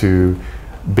going to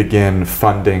begin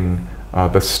funding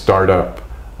the startup.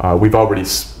 We've already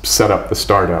set up the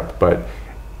startup, but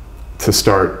to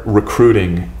start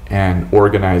recruiting and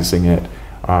organizing it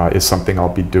is something I'll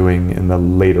be doing in the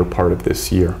later part of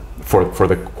this year for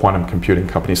the quantum computing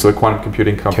company. So the quantum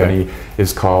computing company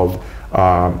is called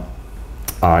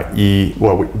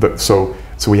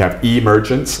so we have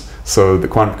emergence. So the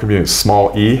quantum computing is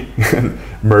small e,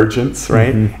 emergence,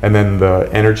 right? Mm-hmm. And then the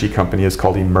energy company is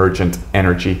called Emergent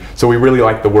Energy. So we really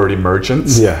like the word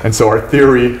emergence. Yeah. And so our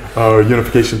theory,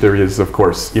 unification theory, is of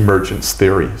course emergence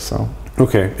theory. So.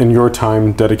 Okay, and your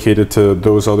time dedicated to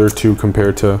those other two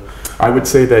compared to? I would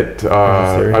say that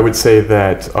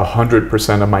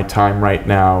 100% of my time right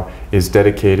now is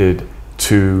dedicated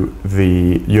to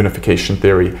the unification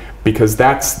theory, because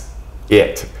that's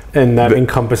it. And that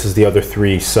encompasses the other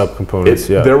three subcomponents.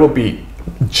 There will be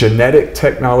genetic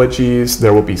technologies,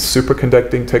 there will be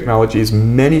superconducting technologies.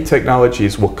 Many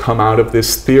technologies will come out of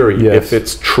this theory if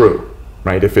it's true,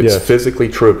 right? If it's physically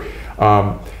true.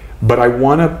 But I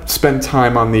want to spend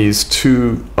time on these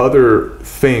two other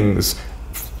things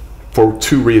for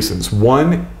two reasons.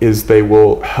 One is they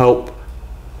will help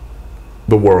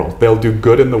the world. They'll do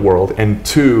good in the world. And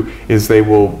two is they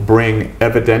will bring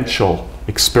evidential,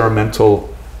 experimental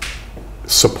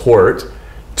support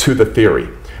to the theory,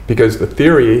 because the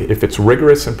theory, if it's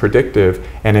rigorous and predictive,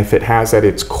 and if it has at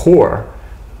its core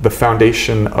the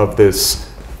foundation of this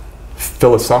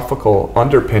philosophical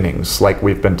underpinnings like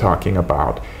we've been talking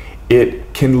about,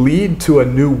 it can lead to a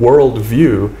new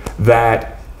worldview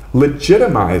that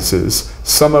legitimizes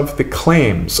some of the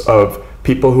claims of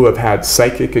people who have had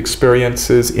psychic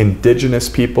experiences, indigenous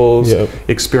people's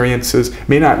experiences.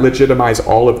 May not legitimize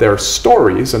all of their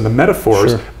stories and the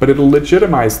metaphors, but it'll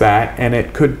legitimize that, and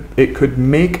it could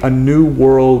make a new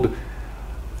world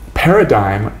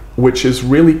paradigm, which is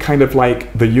really kind of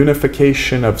like the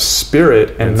unification of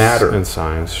spirit and matter. And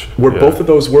science. Where both of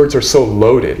those words are so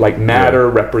loaded. Like matter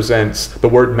represents, the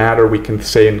word matter we can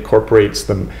say incorporates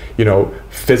the, you know,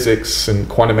 physics and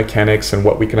quantum mechanics and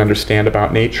what we can understand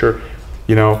about nature,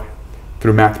 you know,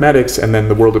 through mathematics. And then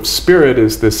the world of spirit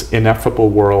is this ineffable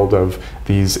world of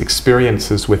these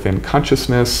experiences within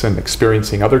consciousness and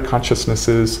experiencing other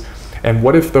consciousnesses. And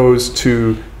what if those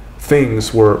two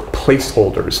things were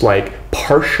placeholders, like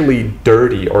partially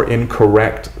dirty or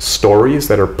incorrect stories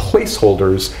that are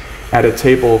placeholders at a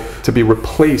table to be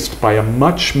replaced by a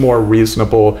much more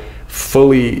reasonable,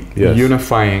 fully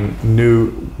unifying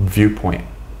new viewpoint?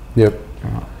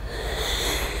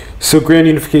 So Grand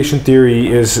Unification Theory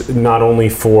is not only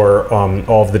for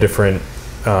all of the different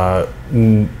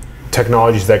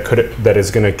technologies that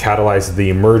is going to catalyze the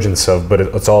emergence of, but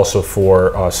it's also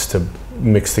for us to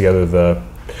mix together the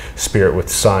spirit with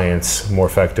science more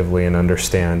effectively and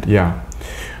understand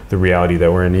the reality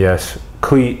that we're in. Yes.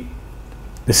 Klee,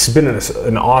 this has been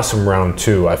an awesome round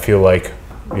two. I feel like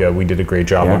we did a great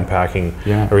job unpacking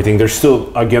everything. There's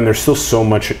still so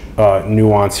much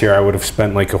nuance here. I would have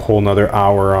spent like a whole nother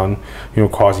hour on, you know,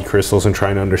 quasi-crystals and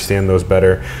trying to understand those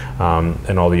better,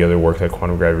 and all the other work that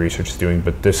quantum gravity research is doing.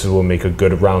 But this will make a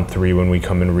good round three when we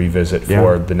come and revisit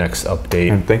for the next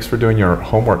update. And thanks for doing your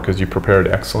homework, because you prepared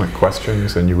excellent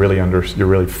questions and you're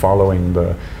really following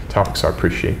the topic, so I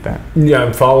appreciate that. Yeah,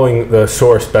 I'm following the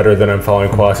source better than I'm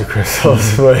following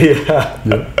quasi-crystals. But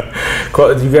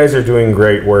you guys are doing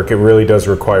great work. It really does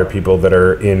require people that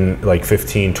are in like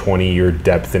 15, 20-year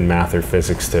depth in math or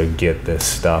physics to get this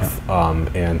stuff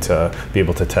and to be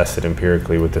able to test it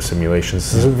empirically with the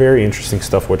simulations. This is very interesting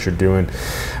stuff, what you're doing.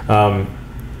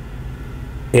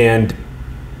 And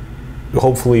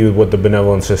hopefully what the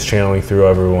benevolence is channeling through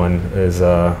everyone is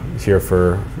here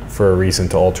for a reason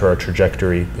to alter our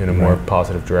trajectory in a more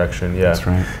positive direction. Yeah. That's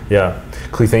right. Yeah.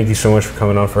 Klee, thank you so much for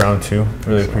coming on for round 2.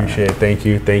 Really appreciate it. Thank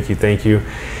you. Thank you. Thank you.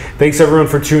 Thanks everyone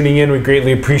for tuning in. We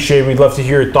greatly appreciate it. We'd love to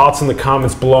hear your thoughts in the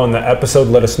comments below on the episode.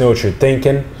 Let us know what you're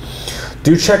thinking.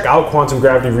 Do check out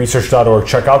quantumgravityresearch.org.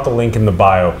 Check out the link in the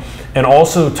bio. And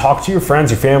also talk to your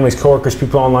friends, your families, coworkers,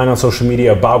 people online on social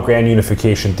media about Grand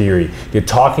Unification Theory. Get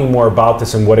talking more about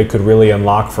this and what it could really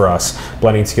unlock for us,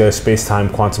 blending together space-time,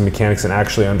 quantum mechanics, and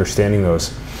actually understanding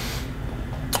those.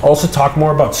 Also talk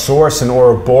more about Source and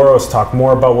Ouroboros. Talk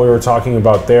more about what we were talking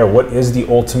about there. What is the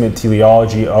ultimate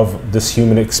teleology of this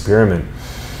human experiment?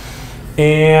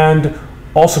 And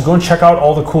also, go and check out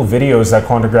all the cool videos that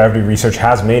Quantum Gravity Research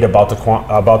has made about the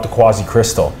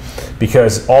quasi-crystal,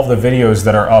 because all the videos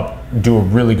that are up do a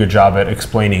really good job at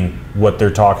explaining what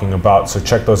they're talking about. So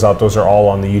check those out. Those are all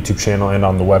on the YouTube channel and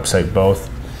on the website both.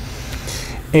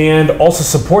 And also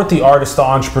support the artists, the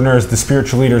entrepreneurs, the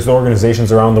spiritual leaders, the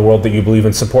organizations around the world that you believe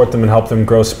in. Support them and help them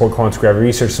grow. Support Quantum Gravity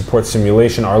Research, support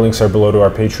simulation. Our links are below to our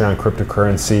Patreon,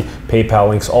 cryptocurrency, PayPal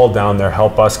links, all down there.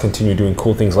 Help us continue doing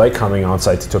cool things like coming on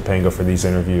site to Topanga for these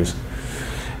interviews.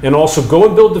 And also go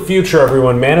and build the future,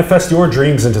 everyone. Manifest your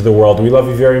dreams into the world. We love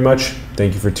you very much.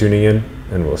 Thank you for tuning in,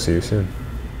 and we'll see you soon.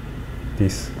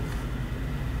 Peace.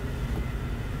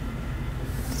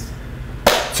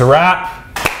 It's a wrap.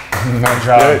 Good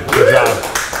job. Good job.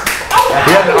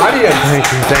 We have the audience.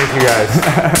 Thank you guys.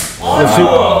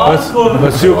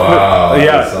 Let's do wow,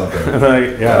 yeah. Something.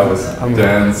 Like, yeah. That was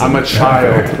dense. I'm a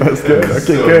child. That's good. Okay,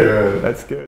 So good. That's good.